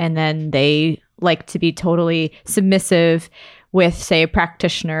life, and then they like to be totally submissive with, say, a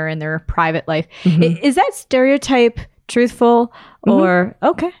practitioner in their private life. Mm-hmm. Is that stereotype truthful or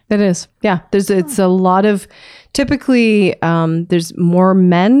okay? It is. Yeah. It's a lot of, typically there's more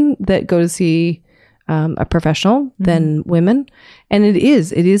men that go to see a professional than women. And it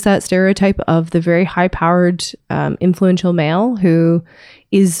is that stereotype of the very high-powered, influential male who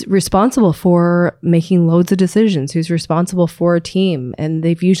is responsible for making loads of decisions, who's responsible for a team. And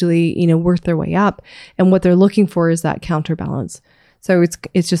they've usually, worked their way up. And what they're looking for is that counterbalance. So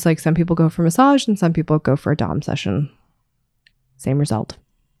it's just like some people go for massage and some people go for a Dom session. Same result.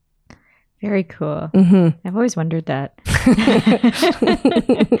 Very cool. Mm-hmm. I've always wondered that.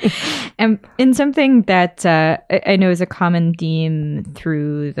 And in something that I know is a common theme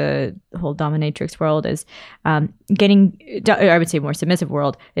through the whole dominatrix world is getting, I would say more submissive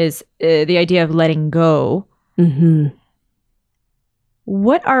world, is the idea of letting go. Mm-hmm.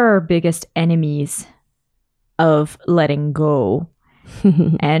 What are our biggest enemies of letting go?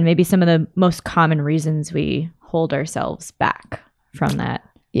 And maybe some of the most common reasons we hold ourselves back from that.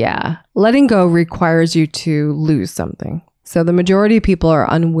 Yeah. Letting go requires you to lose something. So the majority of people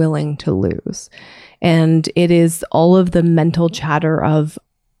are unwilling to lose. And it is all of the mental chatter of,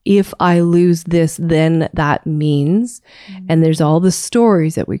 if I lose this, then that means, and there's all the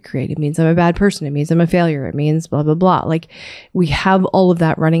stories that we create. It means I'm a bad person. It means I'm a failure. It means blah, blah, blah. Like we have all of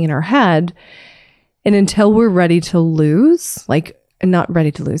that running in our head. And until we're ready to lose, like not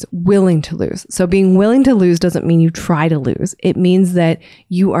ready to lose, willing to lose. So being willing to lose doesn't mean you try to lose. It means that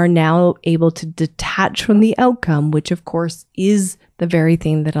you are now able to detach from the outcome, which of course is the very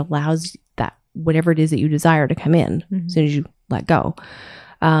thing that allows that whatever it is that you desire to come in as soon as you let go.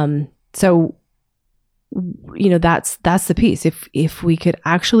 So, you know, that's the piece. If we could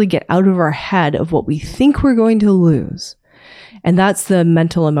actually get out of our head of what we think we're going to lose, and that's the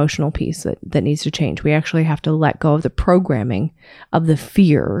mental emotional piece that needs to change. We actually have to let go of the programming of the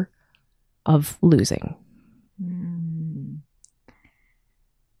fear of losing.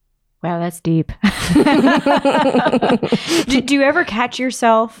 Wow, that's deep. Do you ever catch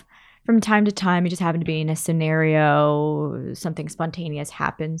yourself from time to time? You just happen to be in a scenario, something spontaneous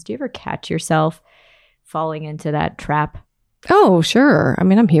happens. Do you ever catch yourself falling into that trap? Oh, sure. I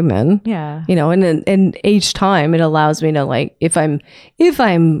mean, I'm human. Yeah. You know, and each time it allows me to, like, if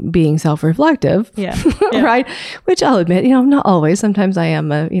I'm being self-reflective, Yeah. right? Which I'll admit, you know, not always. Sometimes I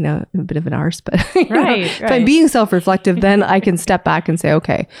am a bit of an arse, but Right. If I'm being self-reflective, then I can step back and say,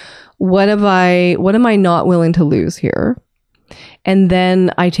 okay, what am I not willing to lose here? And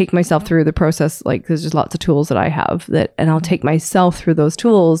then I take myself through the process. Like, there's just lots of tools that I have and I'll take myself through those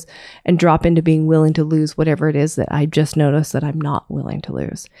tools and drop into being willing to lose whatever it is that I just noticed that I'm not willing to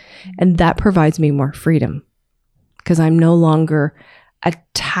lose. And that provides me more freedom because I'm no longer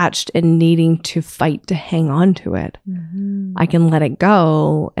attached and needing to fight to hang on to it. Mm-hmm. I can let it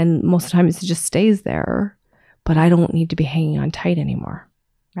go. And most of the time it just stays there, but I don't need to be hanging on tight anymore.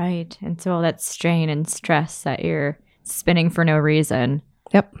 Right. And so all that strain and stress that you're spinning for no reason.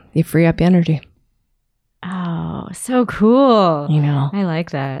 Yep. You free up energy. Oh, so cool. You know. I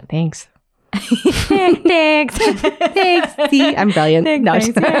like that. Thanks. Thanks. See, I'm brilliant. Thanks.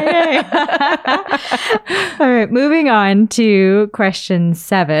 All right. Moving on to question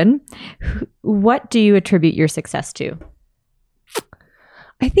 7. What do you attribute your success to?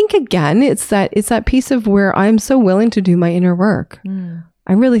 I think, again, it's that piece of where I'm so willing to do my inner work.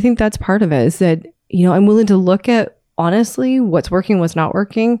 I really think that's part of it, is that, you know, I'm willing to look at honestly what's working, what's not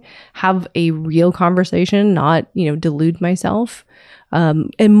working, have a real conversation, not, you know, delude myself.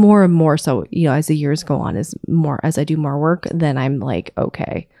 And more so, you know, as the years go on, as I do more work, then I'm like,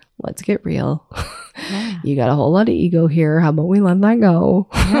 okay, let's get real. Yeah. You got a whole lot of ego here. How about we let that go?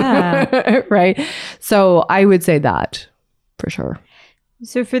 Yeah. Right. So I would say that for sure.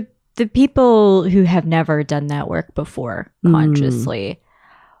 So for the people who have never done that work before consciously,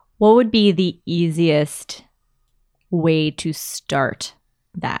 what would be the easiest way to start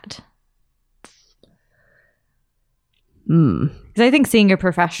that? Because I think seeing a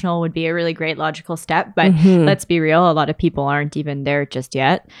professional would be a really great logical step, but let's be real, a lot of people aren't even there just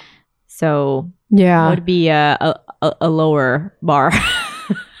yet. So yeah, what would be a lower bar?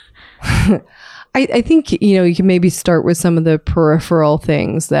 I think, you know, you can maybe start with some of the peripheral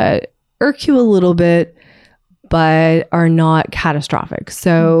things that irk you a little bit, but are not catastrophic.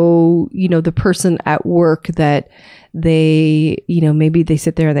 So, you know, the person at work that they, you know, maybe they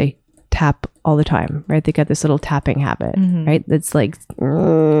sit there and they tap all the time, right? They got this little tapping habit, right? That's like,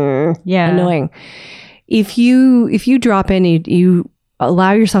 annoying. If you drop in, you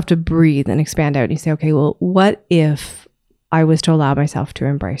allow yourself to breathe and expand out and you say, okay, well, what if I was to allow myself to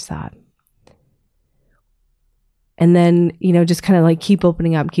embrace that? And then, you know, just kind of like keep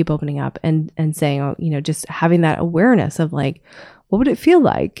opening up and saying, oh, you know, just having that awareness of like, what would it feel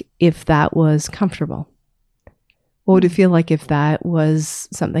like if that was comfortable? What would it feel like if that was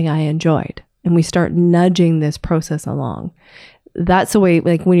something I enjoyed? And we start nudging this process along. That's the way,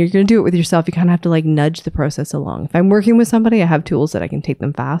 like when you're going to do it with yourself, you kind of have to like nudge the process along. If I'm working with somebody, I have tools that I can take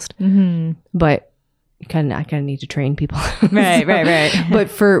them fast, but I kind of need to train people. Right. But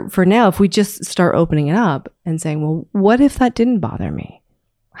for now, if we just start opening it up and saying, well, what if that didn't bother me?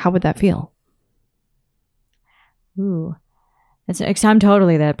 How would that feel? Ooh. I'm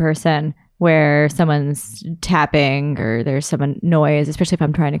totally that person where someone's tapping or there's some noise, especially if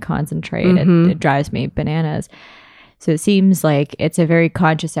I'm trying to concentrate. It drives me bananas. So it seems like it's a very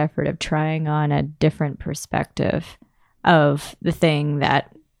conscious effort of trying on a different perspective of the thing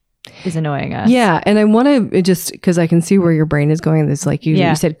that is annoying us. Yeah. And I want to just, because I can see where your brain is going. This, like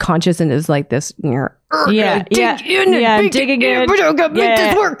you said, conscious, and is like this. Digging in. Make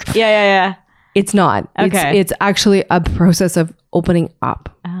this work. Yeah. It's not. Okay. It's actually a process of opening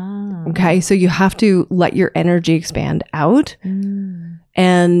up. Oh. Okay. So you have to let your energy expand out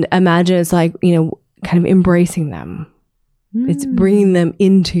and imagine it's like, kind of embracing them. It's bringing them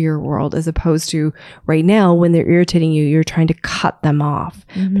into your world, as opposed to right now when they're irritating you, you're trying to cut them off.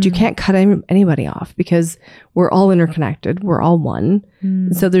 But you can't cut anybody off because we're all interconnected. We're all one.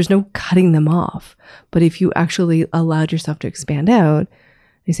 So there's no cutting them off. But if you actually allowed yourself to expand out,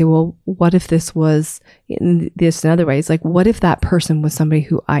 you say, well, what if this was in other ways? Like, what if that person was somebody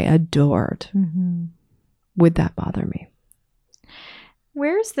who I adored? Would that bother me?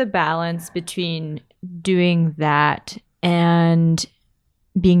 Where's the balance between doing that and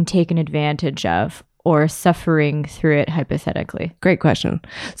being taken advantage of or suffering through it hypothetically? Great question.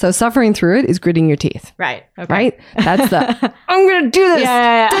 So suffering through it is gritting your teeth. Right. Okay. Right? That's the, I'm going to do this.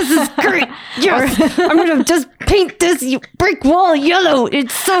 Yeah. This is great. Yes. I'm going to just paint this brick wall yellow.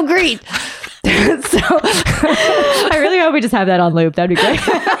 It's so great. I really hope we just have that on loop. That'd be great.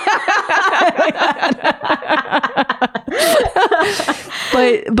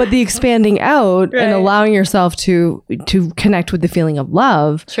 But the expanding out and allowing yourself to connect with the feeling of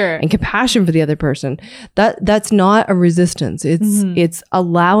love and compassion for the other person, that's not a resistance. It's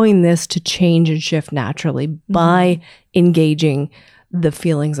allowing this to change and shift naturally by engaging the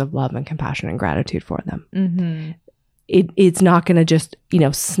feelings of love and compassion and gratitude for them. It's not going to just,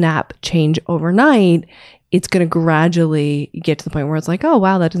 snap change overnight. It's going to gradually get to the point where it's like, oh,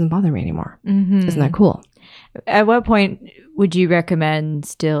 wow, that doesn't bother me anymore. Isn't that cool? At what point would you recommend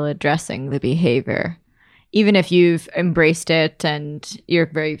still addressing the behavior? Even if you've embraced it and you're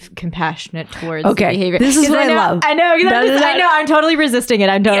very compassionate towards the behavior. This is what I love. I know. I know. I'm totally resisting it.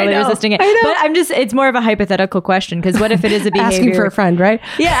 But I'm just, it's more of a hypothetical question, because what if it is a behavior? Asking for a friend, right?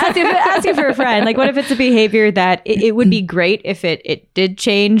 Yeah, asking for a friend. Like, what if it's a behavior that it would be great if it did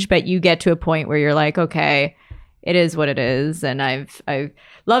change, but you get to a point where you're like, okay, it is what it is, and I've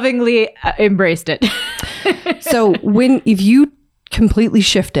lovingly embraced it. So if you completely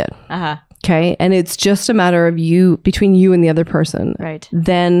shift it, okay, and it's just a matter of between you and the other person, right?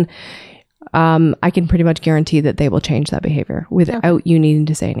 Then I can pretty much guarantee that they will change that behavior without you needing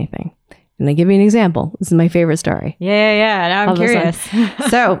to say anything. And I give you an example. This is my favorite story. Yeah. Now I'm curious.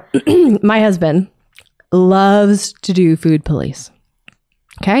 So my husband loves to do food police.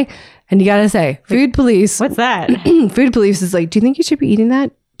 Okay. And you got to say, food police. What's that? Food police is like, do you think you should be eating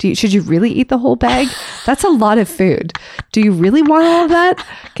that? Should you really eat the whole bag? That's a lot of food. Do you really want all of that?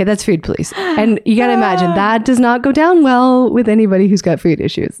 Okay, that's food police. And you got to imagine that does not go down well with anybody who's got food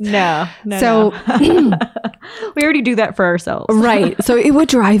issues. No. So we already do that for ourselves. Right. So it would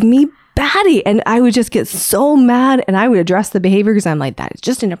drive me batty, and I would just get so mad, and I would address the behavior because I'm like, that is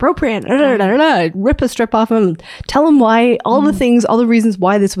just inappropriate. I'd rip a strip off him, tell him why, all the things, all the reasons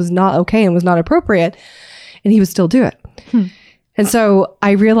why this was not okay and was not appropriate, and he would still do it. And so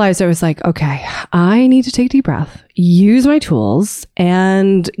I realized, I was like, okay, I need to take a deep breath, use my tools,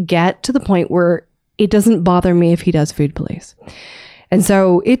 and get to the point where it doesn't bother me if he does food police. And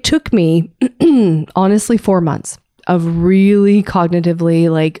so it took me, honestly, 4 months of really cognitively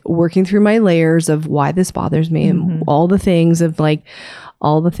like working through my layers of why this bothers me and all the things of like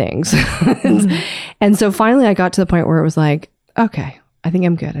all the things. And so finally I got to the point where it was like, okay, I think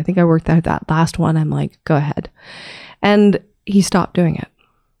I'm good. I think I worked out that last one. I'm like, go ahead. And he stopped doing it.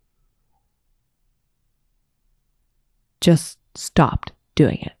 Just stopped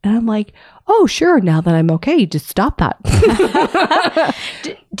doing it. And I'm like, oh, sure. Now that I'm okay, just stop that.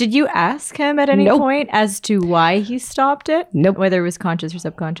 Did you ask him at any point as to why he stopped it? Nope. Whether it was conscious or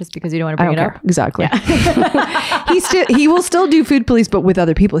subconscious, because you don't want to bring it up? Exactly. Yeah. He will still do food police, but with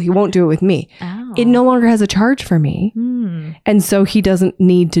other people. He won't do it with me. Oh. It no longer has a charge for me. And so he doesn't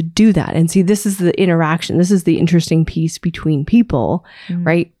need to do that. And see, this is the interaction. This is the interesting piece between people,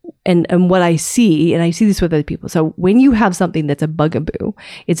 right? And what I see, and I see this with other people. So when you have something that's a bugaboo,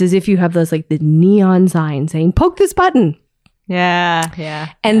 it's as if you have those like the neon sign saying, poke this button. Yeah.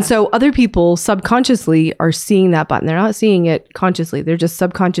 And so other people subconsciously are seeing that button. They're not seeing it consciously. They're just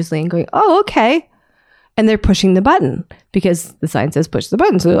subconsciously and going, oh, okay. And they're pushing the button because the sign says push the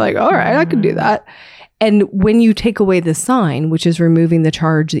button. So they're like, all right, I can do that. And when you take away the sign, which is removing the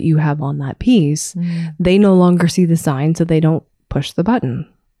charge that you have on that piece, they no longer see the sign, so they don't push the button.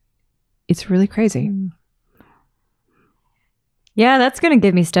 It's really crazy. Yeah, that's going to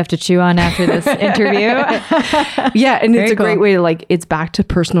give me stuff to chew on after this interview. Yeah, and Very it's a cool. great way to it's back to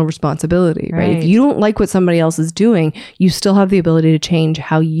personal responsibility, right? If you don't like what somebody else is doing, you still have the ability to change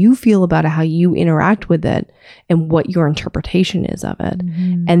how you feel about it, how you interact with it, and what your interpretation is of it.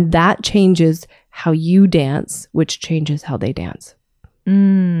 And that changes how you dance, which changes how they dance.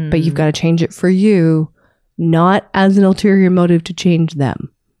 But you've got to change it for you, not as an ulterior motive to change them.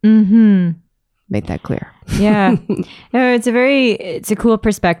 Make that clear. Yeah. No, it's a cool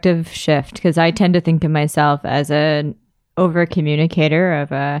perspective shift, because I tend to think of myself as an over communicator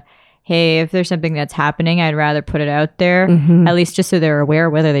of hey, if there's something that's happening, I'd rather put it out there, at least just so they're aware.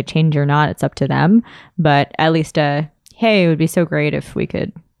 Whether they change or not, it's up to them. But at least hey, it would be so great if we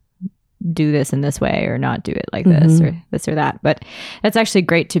could do this in this way, or not do it like this or that. But that's actually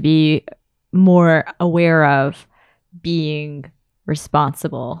great to be more aware of, being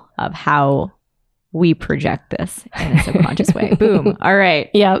responsible of how we project this in a subconscious way. Boom. All right.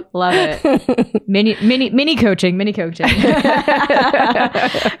 Yep. Love it. Mini coaching.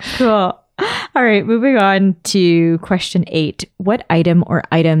 Cool. All right. Moving on to question 8. What item or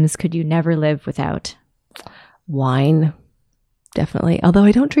items could you never live without? Wine. Definitely. Although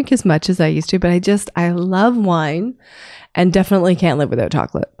I don't drink as much as I used to, but I love wine, and definitely can't live without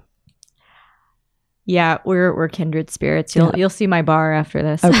chocolate. Yeah, we're kindred spirits. You'll see my bar after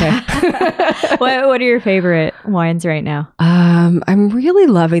this. Okay. What are your favorite wines right now? I'm really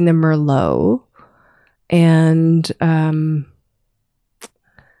loving the Merlot, and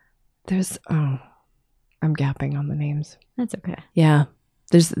there's I'm gapping on the names. That's okay. Yeah,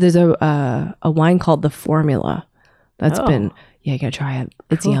 there's a wine called the Formula. That's been you gotta try it.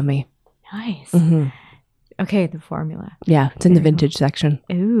 It's yummy. Nice. Okay, the Formula. Yeah, it's in the vintage section.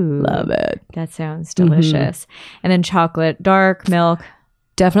 Ooh, Love it. That sounds delicious. And then chocolate, dark, milk.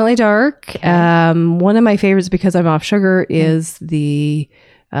 Definitely dark. Okay. One of my favorites, because I'm off sugar, is the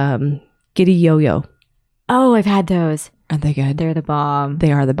Giddy Yo-Yo. Oh, I've had those. Aren't they good? They're the bomb.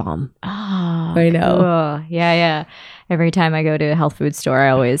 They are the bomb. Oh, I know. Cool. Yeah. Every time I go to a health food store, I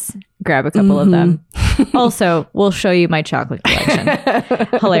always grab a couple of them. Also, we'll show you my chocolate collection.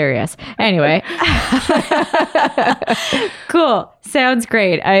 Hilarious. Anyway. Cool. Sounds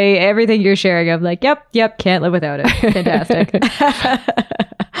great. Everything you're sharing, I'm like, yep, can't live without it. Fantastic.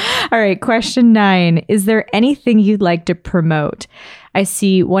 All right. Question 9. Is there anything you'd like to promote? I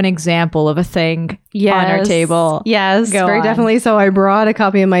see one example of a thing on our table. Yes, Go very on. definitely. So I brought a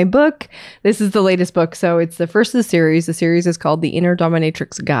copy of my book. This is the latest book. So it's the first of the series. The series is called The Inner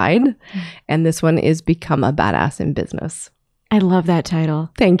Dominatrix Guide. And this one is Become a Badass in Business. I love that title.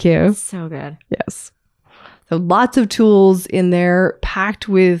 Thank you. So good. Yes. So lots of tools in there, packed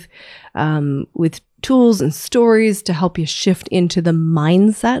with tools and stories to help you shift into the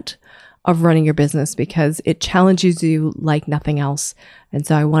mindset of running your business, because it challenges you like nothing else. And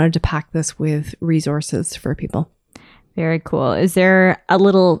so I wanted to pack this with resources for people. Very cool. Is there a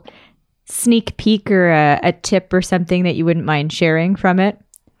little sneak peek or a tip or something that you wouldn't mind sharing from it?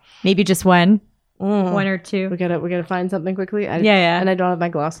 Maybe just one or two. We gotta find something quickly. Yeah. And I don't have my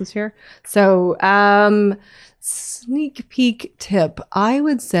glasses here. So sneak peek tip, I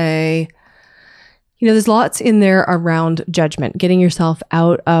would say, there's lots in there around judgment, getting yourself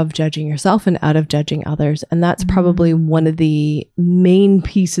out of judging yourself and out of judging others. And that's probably one of the main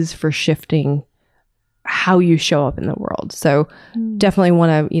pieces for shifting how you show up in the world. So definitely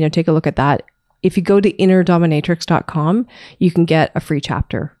want to, take a look at that. If you go to innerdominatrix.com, you can get a free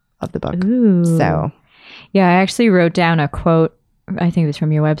chapter of the book. Ooh. So yeah, I actually wrote down a quote. I think it was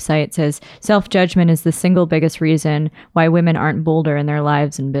from your website. It says, self-judgment is the single biggest reason why women aren't bolder in their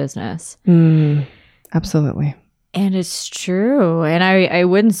lives and business. Absolutely. And it's true. And I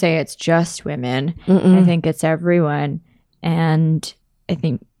wouldn't say it's just women. I think it's everyone. And I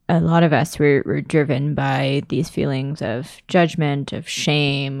think a lot of us were driven by these feelings of judgment, of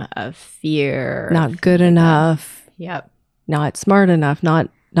shame, of fear. Not good enough. Yep. Not smart enough. Not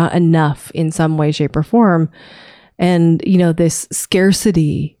enough in some way, shape, or form. And, this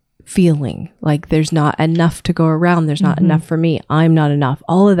scarcity feeling, like there's not enough to go around. There's not enough for me. I'm not enough.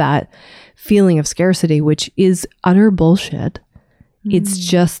 All of that feeling of scarcity, which is utter bullshit. It's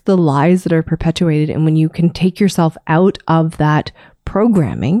just the lies that are perpetuated. And when you can take yourself out of that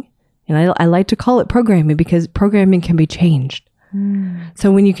programming, and I like to call it programming because programming can be changed.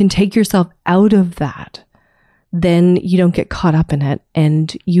 So when you can take yourself out of that, then you don't get caught up in it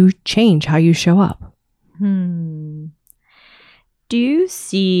and you change how you show up. Do you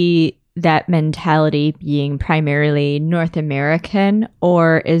see that mentality being primarily North American,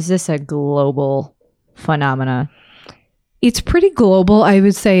 or is this a global phenomena? It's pretty global. I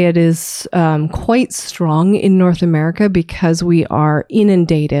would say it is quite strong in North America because we are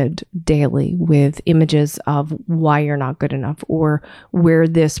inundated daily with images of why you're not good enough, or where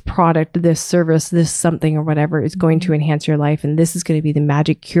this product, this service, this something or whatever is going to enhance your life. And this is going to be the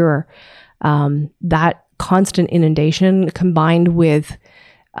magic cure. That constant inundation combined with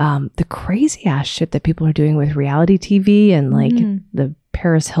the crazy ass shit that people are doing with reality TV and like the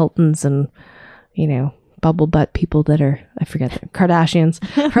Paris Hiltons and, you know, bubble butt people that are, I forget, the Kardashians.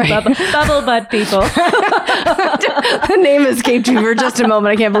 Right? Bubble butt people. The name escaped me for just a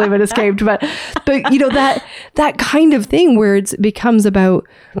moment. I can't believe it escaped. But you know, that kind of thing where it becomes about,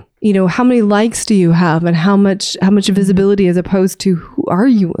 you know, how many likes do you have and how much visibility, as opposed to who are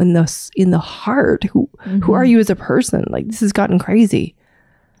you in the heart? Who are you as a person? Like, this has gotten crazy.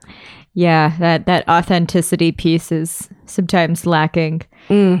 Yeah, that authenticity piece is sometimes lacking.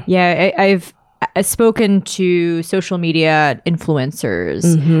 Yeah, I've spoken to social media influencers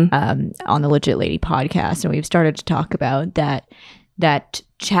on the Legit Lady podcast, and we've started to talk about that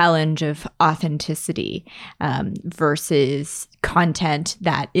challenge of authenticity versus content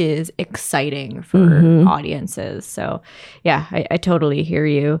that is exciting for audiences. So yeah, I totally hear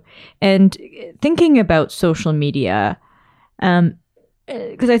you. And thinking about social media,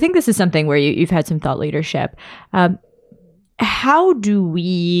 because I think this is something where you've had some thought leadership. How do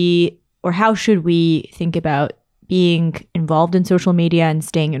we, or how should we think about being involved in social media and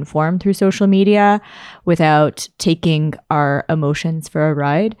staying informed through social media without taking our emotions for a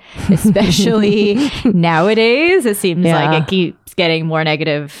ride? Especially nowadays, it seems like it keeps getting more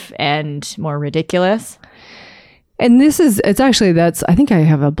negative and more ridiculous. And it's actually, I think I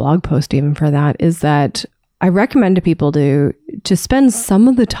have a blog post even for that, is that I recommend to people to spend some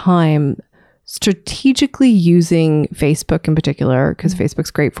of the time strategically using Facebook in particular, because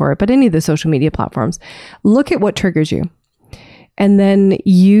Facebook's great for it, but any of the social media platforms. Look at what triggers you and then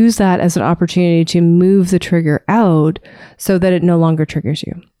use that as an opportunity to move the trigger out so that it no longer triggers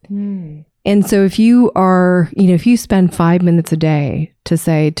you. And so if you are, you know, if you spend 5 minutes a day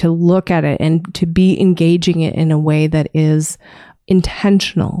to look at it and to be engaging it in a way that is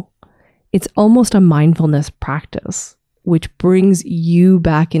intentional, it's almost a mindfulness practice, which brings you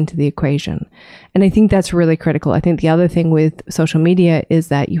back into the equation. And I think that's really critical. I think the other thing with social media is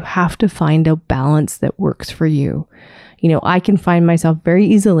that you have to find a balance that works for you. You know, I can find myself very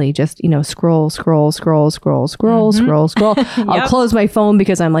easily just, you know, scroll. I'll close my phone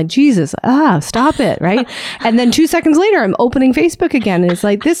because I'm like, Jesus, stop it, right? And then 2 seconds later, I'm opening Facebook again. And it's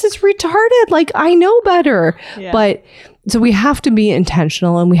like, this is retarded. Like, I know better. Yeah. But so we have to be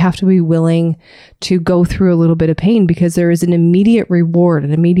intentional, and we have to be willing to go through a little bit of pain, because there is an immediate reward,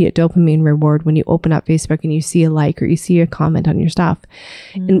 an immediate dopamine reward when you open up Facebook and you see a like or you see a comment on your stuff.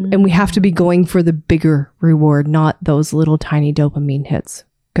 And we have to be going for the bigger reward, not those little tiny dopamine hits,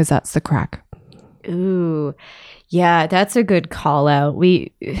 because that's the crack. Ooh, yeah, that's a good call out.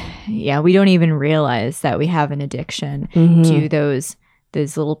 We don't even realize that we have an addiction to those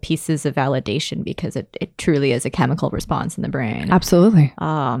little pieces of validation, because it truly is a chemical response in the brain. Absolutely.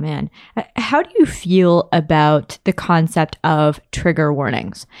 Oh, man. How do you feel about the concept of trigger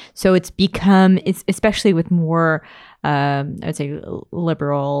warnings? So it's become, especially with more, I would say,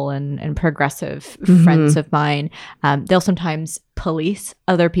 liberal and progressive friends of mine, they'll sometimes police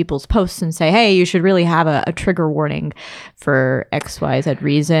other people's posts and say, hey, you should really have a trigger warning for XYZ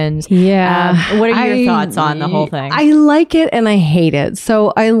reasons. Yeah. What are your thoughts on the whole thing? I like it and I hate it.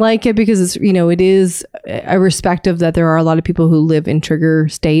 So I like it because it's, you know, it is a respective that there are a lot of people who live in trigger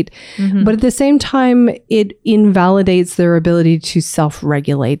state, but at the same time, it invalidates their ability to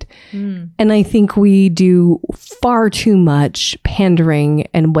self-regulate. And I think we do far too much pandering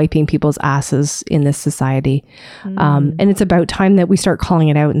and wiping people's asses in this society. And it's about time that we start calling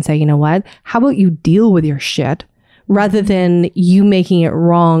it out and say, you know what, how about you deal with your shit rather than you making it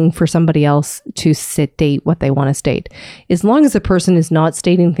wrong for somebody else to state what they want to state. As long as the person is not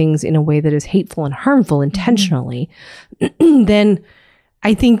stating things in a way that is hateful and harmful intentionally, then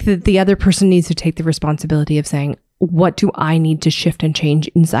I think that the other person needs to take the responsibility of saying, what do I need to shift and change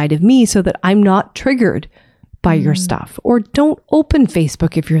inside of me so that I'm not triggered by your stuff? Or don't open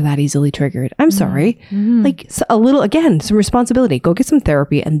Facebook if you're that easily triggered. I'm sorry. Like a little, again, some responsibility. Go get some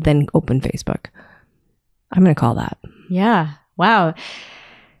therapy and then open Facebook. I'm going to call that. Yeah. Wow.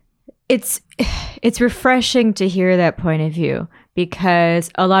 It's refreshing to hear that point of view, because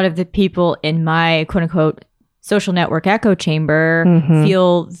a lot of the people in my quote unquote social network echo chamber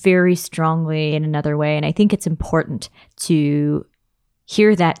feel very strongly in another way. And I think it's important to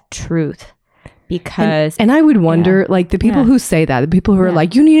hear that truth. Because and I would wonder, like the people who say that, the people who are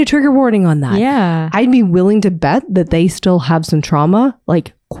like, you need a trigger warning on that. Yeah. I'd be willing to bet that they still have some trauma,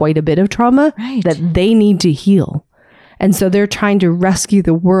 like quite a bit of trauma that they need to heal. And so they're trying to rescue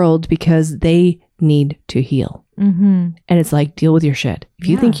the world because they need to heal. And it's like, deal with your shit. If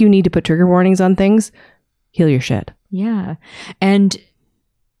you think you need to put trigger warnings on things, heal your shit. Yeah. And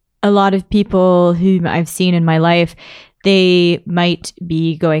a lot of people whom I've seen in my life, they might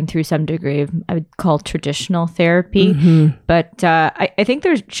be going through some degree of, I would call traditional therapy. But I think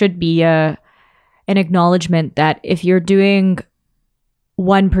there should be an acknowledgement that if you're doing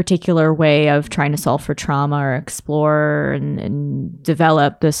one particular way of trying to solve for trauma or explore and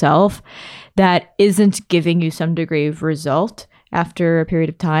develop the self that isn't giving you some degree of result after a period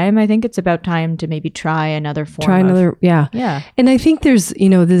of time, I think it's about time to maybe try another form. Yeah. And I think there's,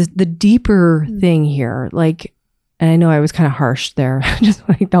 the deeper thing here, like, and I know I was kind of harsh there. Just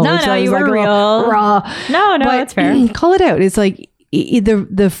like, no, you were real. Raw. No, that's fair. Call it out. It's like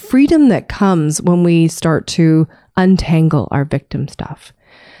the freedom that comes when we start to untangle our victim stuff.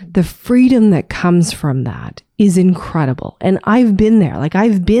 The freedom that comes from that is incredible. And I've been there. Like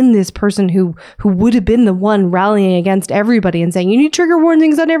I've been this person who would have been the one rallying against everybody and saying, you need trigger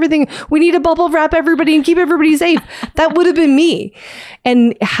warnings on everything. We need to bubble wrap everybody and keep everybody safe. That would have been me.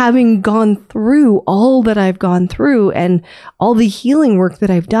 And having gone through all that I've gone through and all the healing work that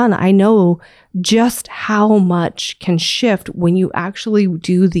I've done, I know just how much can shift when you actually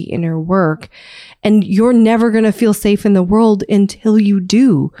do the inner work. And you're never going to feel safe in the world until you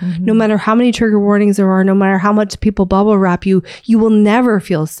do. No matter how many trigger warnings there are, no matter how much people bubble wrap you, you will never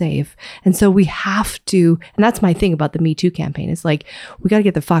feel safe. And so we have to, and that's my thing about the Me Too campaign. It's like, we got to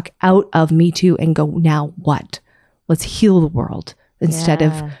get the fuck out of Me Too and go, now what? Let's heal the world instead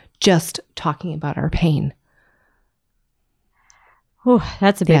of just talking about our pain. Oh,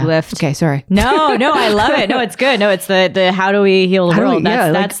 that's a big lift. Okay, sorry. No, I love it. No, it's good. No, it's the how do we heal the world?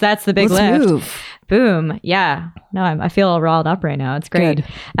 That's the big lift. Move. Boom. Yeah. No, I feel all riled up right now. It's great.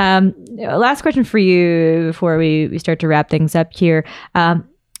 Last question for you before we start to wrap things up here.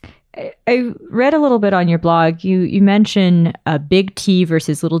 I read a little bit on your blog. You mention big T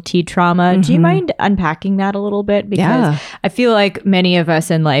versus little t trauma. Do you mind unpacking that a little bit? Because I feel like many of us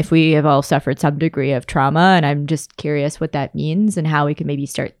in life, we have all suffered some degree of trauma. And I'm just curious what that means and how we can maybe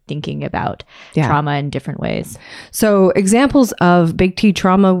start thinking about trauma in different ways. So examples of big T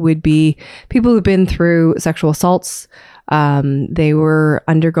trauma would be people who've been through sexual assaults. They were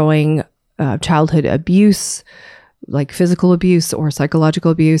undergoing childhood abuse, like physical abuse or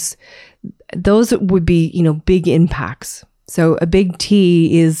psychological abuse. Those would be, big impacts. So a big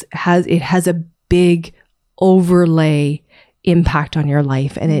T has a big overlay impact on your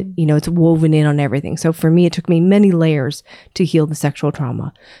life, and it's woven in on everything. So for me, it took me many layers to heal the sexual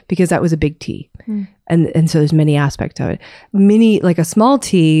trauma because that was a big T. And so there's many aspects of it. Like a small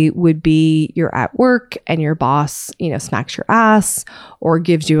T would be you're at work and your boss, smacks your ass or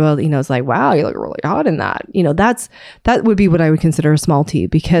gives you it's like, wow, you look really hot in that. That would be what I would consider a small T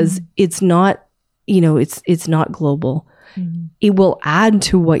because it's not, it's not global. It will add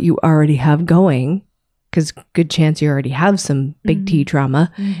to what you already have going because good chance you already have some big T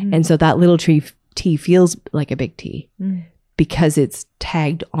trauma. And so that little T feels like a big T. Because it's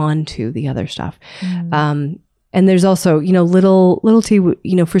tagged onto the other stuff. And there's also, little T,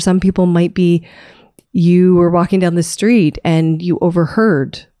 for some people might be you were walking down the street and you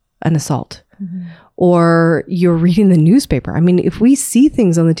overheard an assault or you're reading the newspaper. I mean, if we see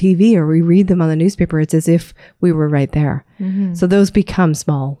things on the TV or we read them on the newspaper, it's as if we were right there. So those become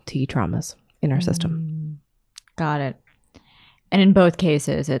small T traumas in our system. Got it. And in both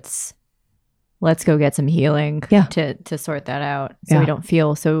cases, it's let's go get some healing to sort that out so we don't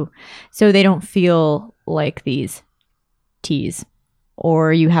feel so they don't feel like these T's,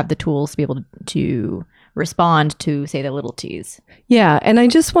 or you have the tools to be able to respond to, say, the little T's. Yeah. And I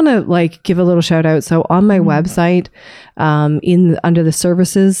just want to give a little shout out. So on my website, under the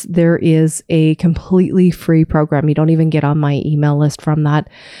services, there is a completely free program. You don't even get on my email list from that.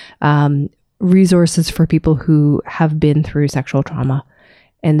 Resources for people who have been through sexual trauma.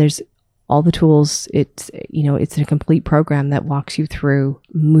 And there's all the tools. It's a complete program that walks you through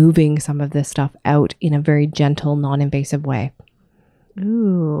moving some of this stuff out in a very gentle, non-invasive way.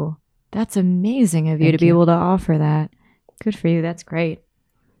 Ooh, that's amazing of you to be able to offer that. Good for you. That's great.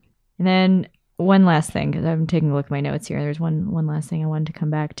 And then one last thing, because I'm taking a look at my notes here. There's one last thing I wanted to come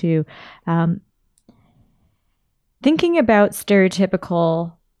back to. Thinking about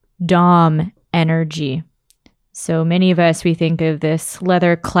stereotypical Dom energy. So many of us, we think of this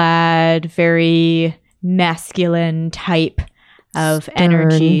leather-clad, very masculine type of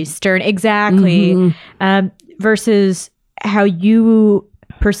energy, stern, exactly, versus how you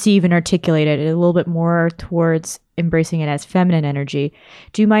perceive and articulate it a little bit more towards embracing it as feminine energy.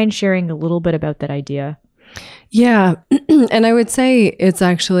 Do you mind sharing a little bit about that idea? Yeah. And I would say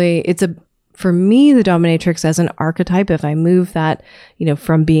for me, the dominatrix as an archetype, if I move that,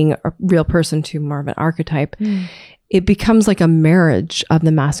 from being a real person to more of an archetype, it becomes like a marriage of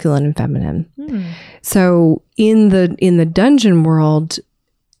the masculine and feminine. So in the dungeon world,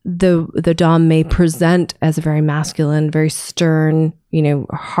 the dom may present as a very masculine, very stern,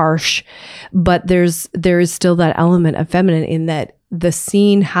 harsh, but there is still that element of feminine in that the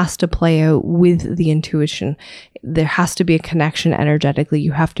scene has to play out with the intuition. There has to be a connection energetically.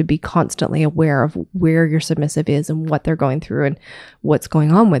 You have to be constantly aware of where your submissive is and what they're going through and what's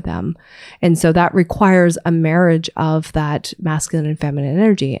going on with them. And so that requires a marriage of that masculine and feminine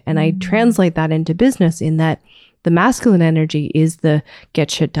energy. And I translate that into business in that the masculine energy is the get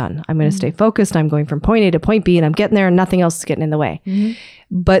shit done. I'm going to stay focused. I'm going from point A to point B and I'm getting there and nothing else is getting in the way.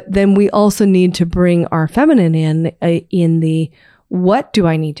 But then we also need to bring our feminine in the what do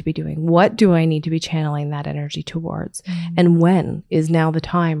I need to be doing? What do I need to be channeling that energy towards? And when is now the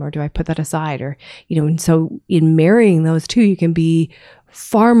time, or do I put that aside? Or, and so in marrying those two, you can be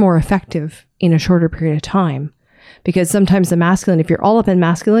far more effective in a shorter period of time. Because sometimes the masculine, if you're all up in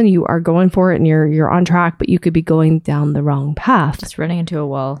masculine, you are going for it and you're on track, but you could be going down the wrong path. Just running into a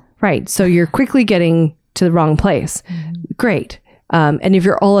wall. Right. So you're quickly getting to the wrong place. Great. And if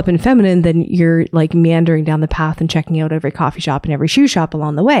you're all up in feminine, then you're like meandering down the path and checking out every coffee shop and every shoe shop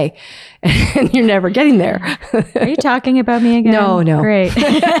along the way. And you're never getting there. Are you talking about me again? No. Great.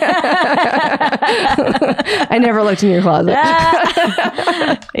 I never looked in your closet.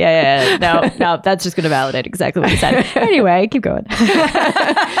 Yeah. No, that's just going to validate exactly what you said. Anyway, keep going.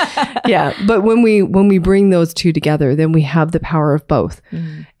 Yeah. But when we bring those two together, then we have the power of both.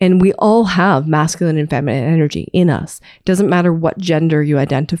 And we all have masculine and feminine energy in us. It doesn't matter what gender you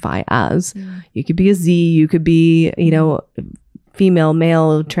identify as. You could be a Z, you could be, female,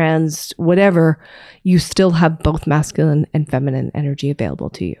 male, trans, whatever. You still have both masculine and feminine energy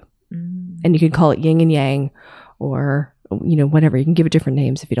available to you. And you can call it yin and yang or, whatever. You can give it different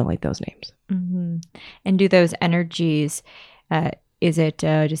names if you don't like those names. And do those energies, is it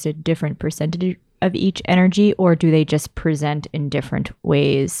just a different percentage of each energy, or do they just present in different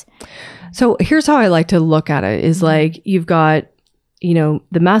ways? So here's how I like to look at it is like you've got,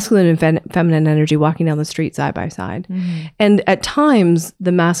 the masculine and feminine energy walking down the street side by side. And at times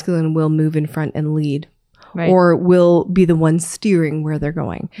the masculine will move in front and lead. Right. Or will be the one steering where they're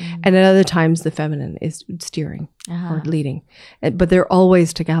going. And at other times, the feminine is steering or leading. But they're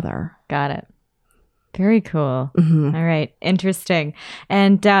always together. Got it. Very cool. All right. Interesting.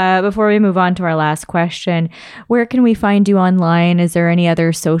 And before we move on to our last question, where can we find you online? Is there any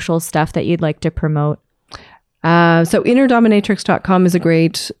other social stuff that you'd like to promote? So innerdominatrix.com is a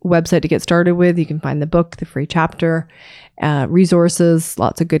great website to get started with. You can find the book, the free chapter, resources,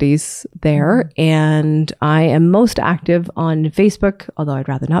 lots of goodies there. And I am most active on Facebook, although I'd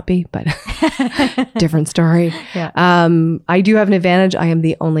rather not be, but different story. Yeah. I do have an advantage. I am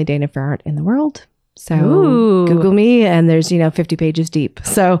the only Dana Ferrant in the world. So Google me and there's, 50 pages deep.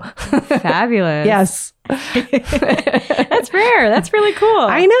 So fabulous. Yes. That's rare. That's really cool.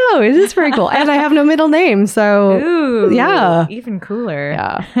 I know. It is very cool. And I have no middle name. So yeah. Even cooler.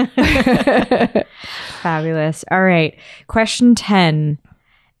 Yeah. Fabulous. All right. Question 10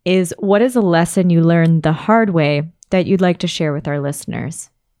 is, what is a lesson you learned the hard way that you'd like to share with our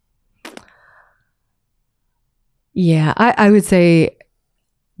listeners? Yeah, I would say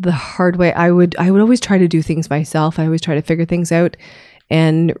the hard way, I would always try to do things myself. I always try to figure things out.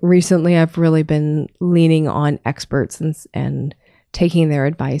 And recently I've really been leaning on experts and taking their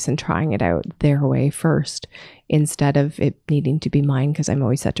advice and trying it out their way first instead of it needing to be mine because I'm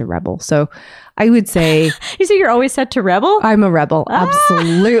always set to rebel. So I would say... You say you're always set to rebel? I'm a rebel.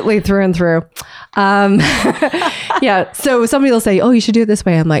 Absolutely through and through. Yeah. So somebody will say, oh, you should do it this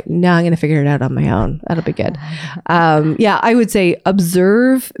way. I'm like, no, I'm going to figure it out on my own. That'll be good. Yeah. I would say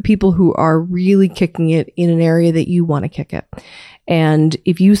observe people who are really kicking it in an area that you want to kick it. And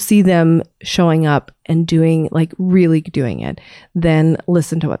if you see them showing up and doing, like really doing it, then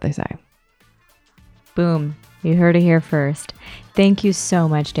listen to what they say. Boom. You heard it here first. Thank you so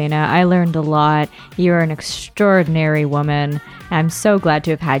much, Dana. I learned a lot. You're an extraordinary woman. I'm so glad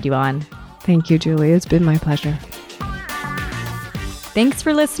to have had you on. Thank you, Julie. It's been my pleasure. Thanks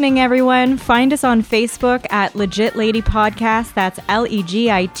for listening, everyone. Find us on Facebook at Legit Lady Podcast. That's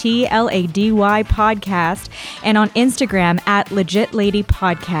LEGITLADY Podcast. And on Instagram at Legit Lady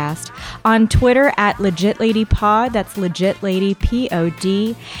Podcast. On Twitter at Legit Lady Pod. That's Legit Lady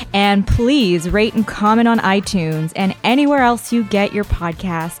POD. And please rate and comment on iTunes and anywhere else you get your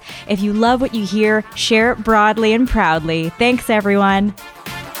podcasts. If you love what you hear, share it broadly and proudly. Thanks, everyone.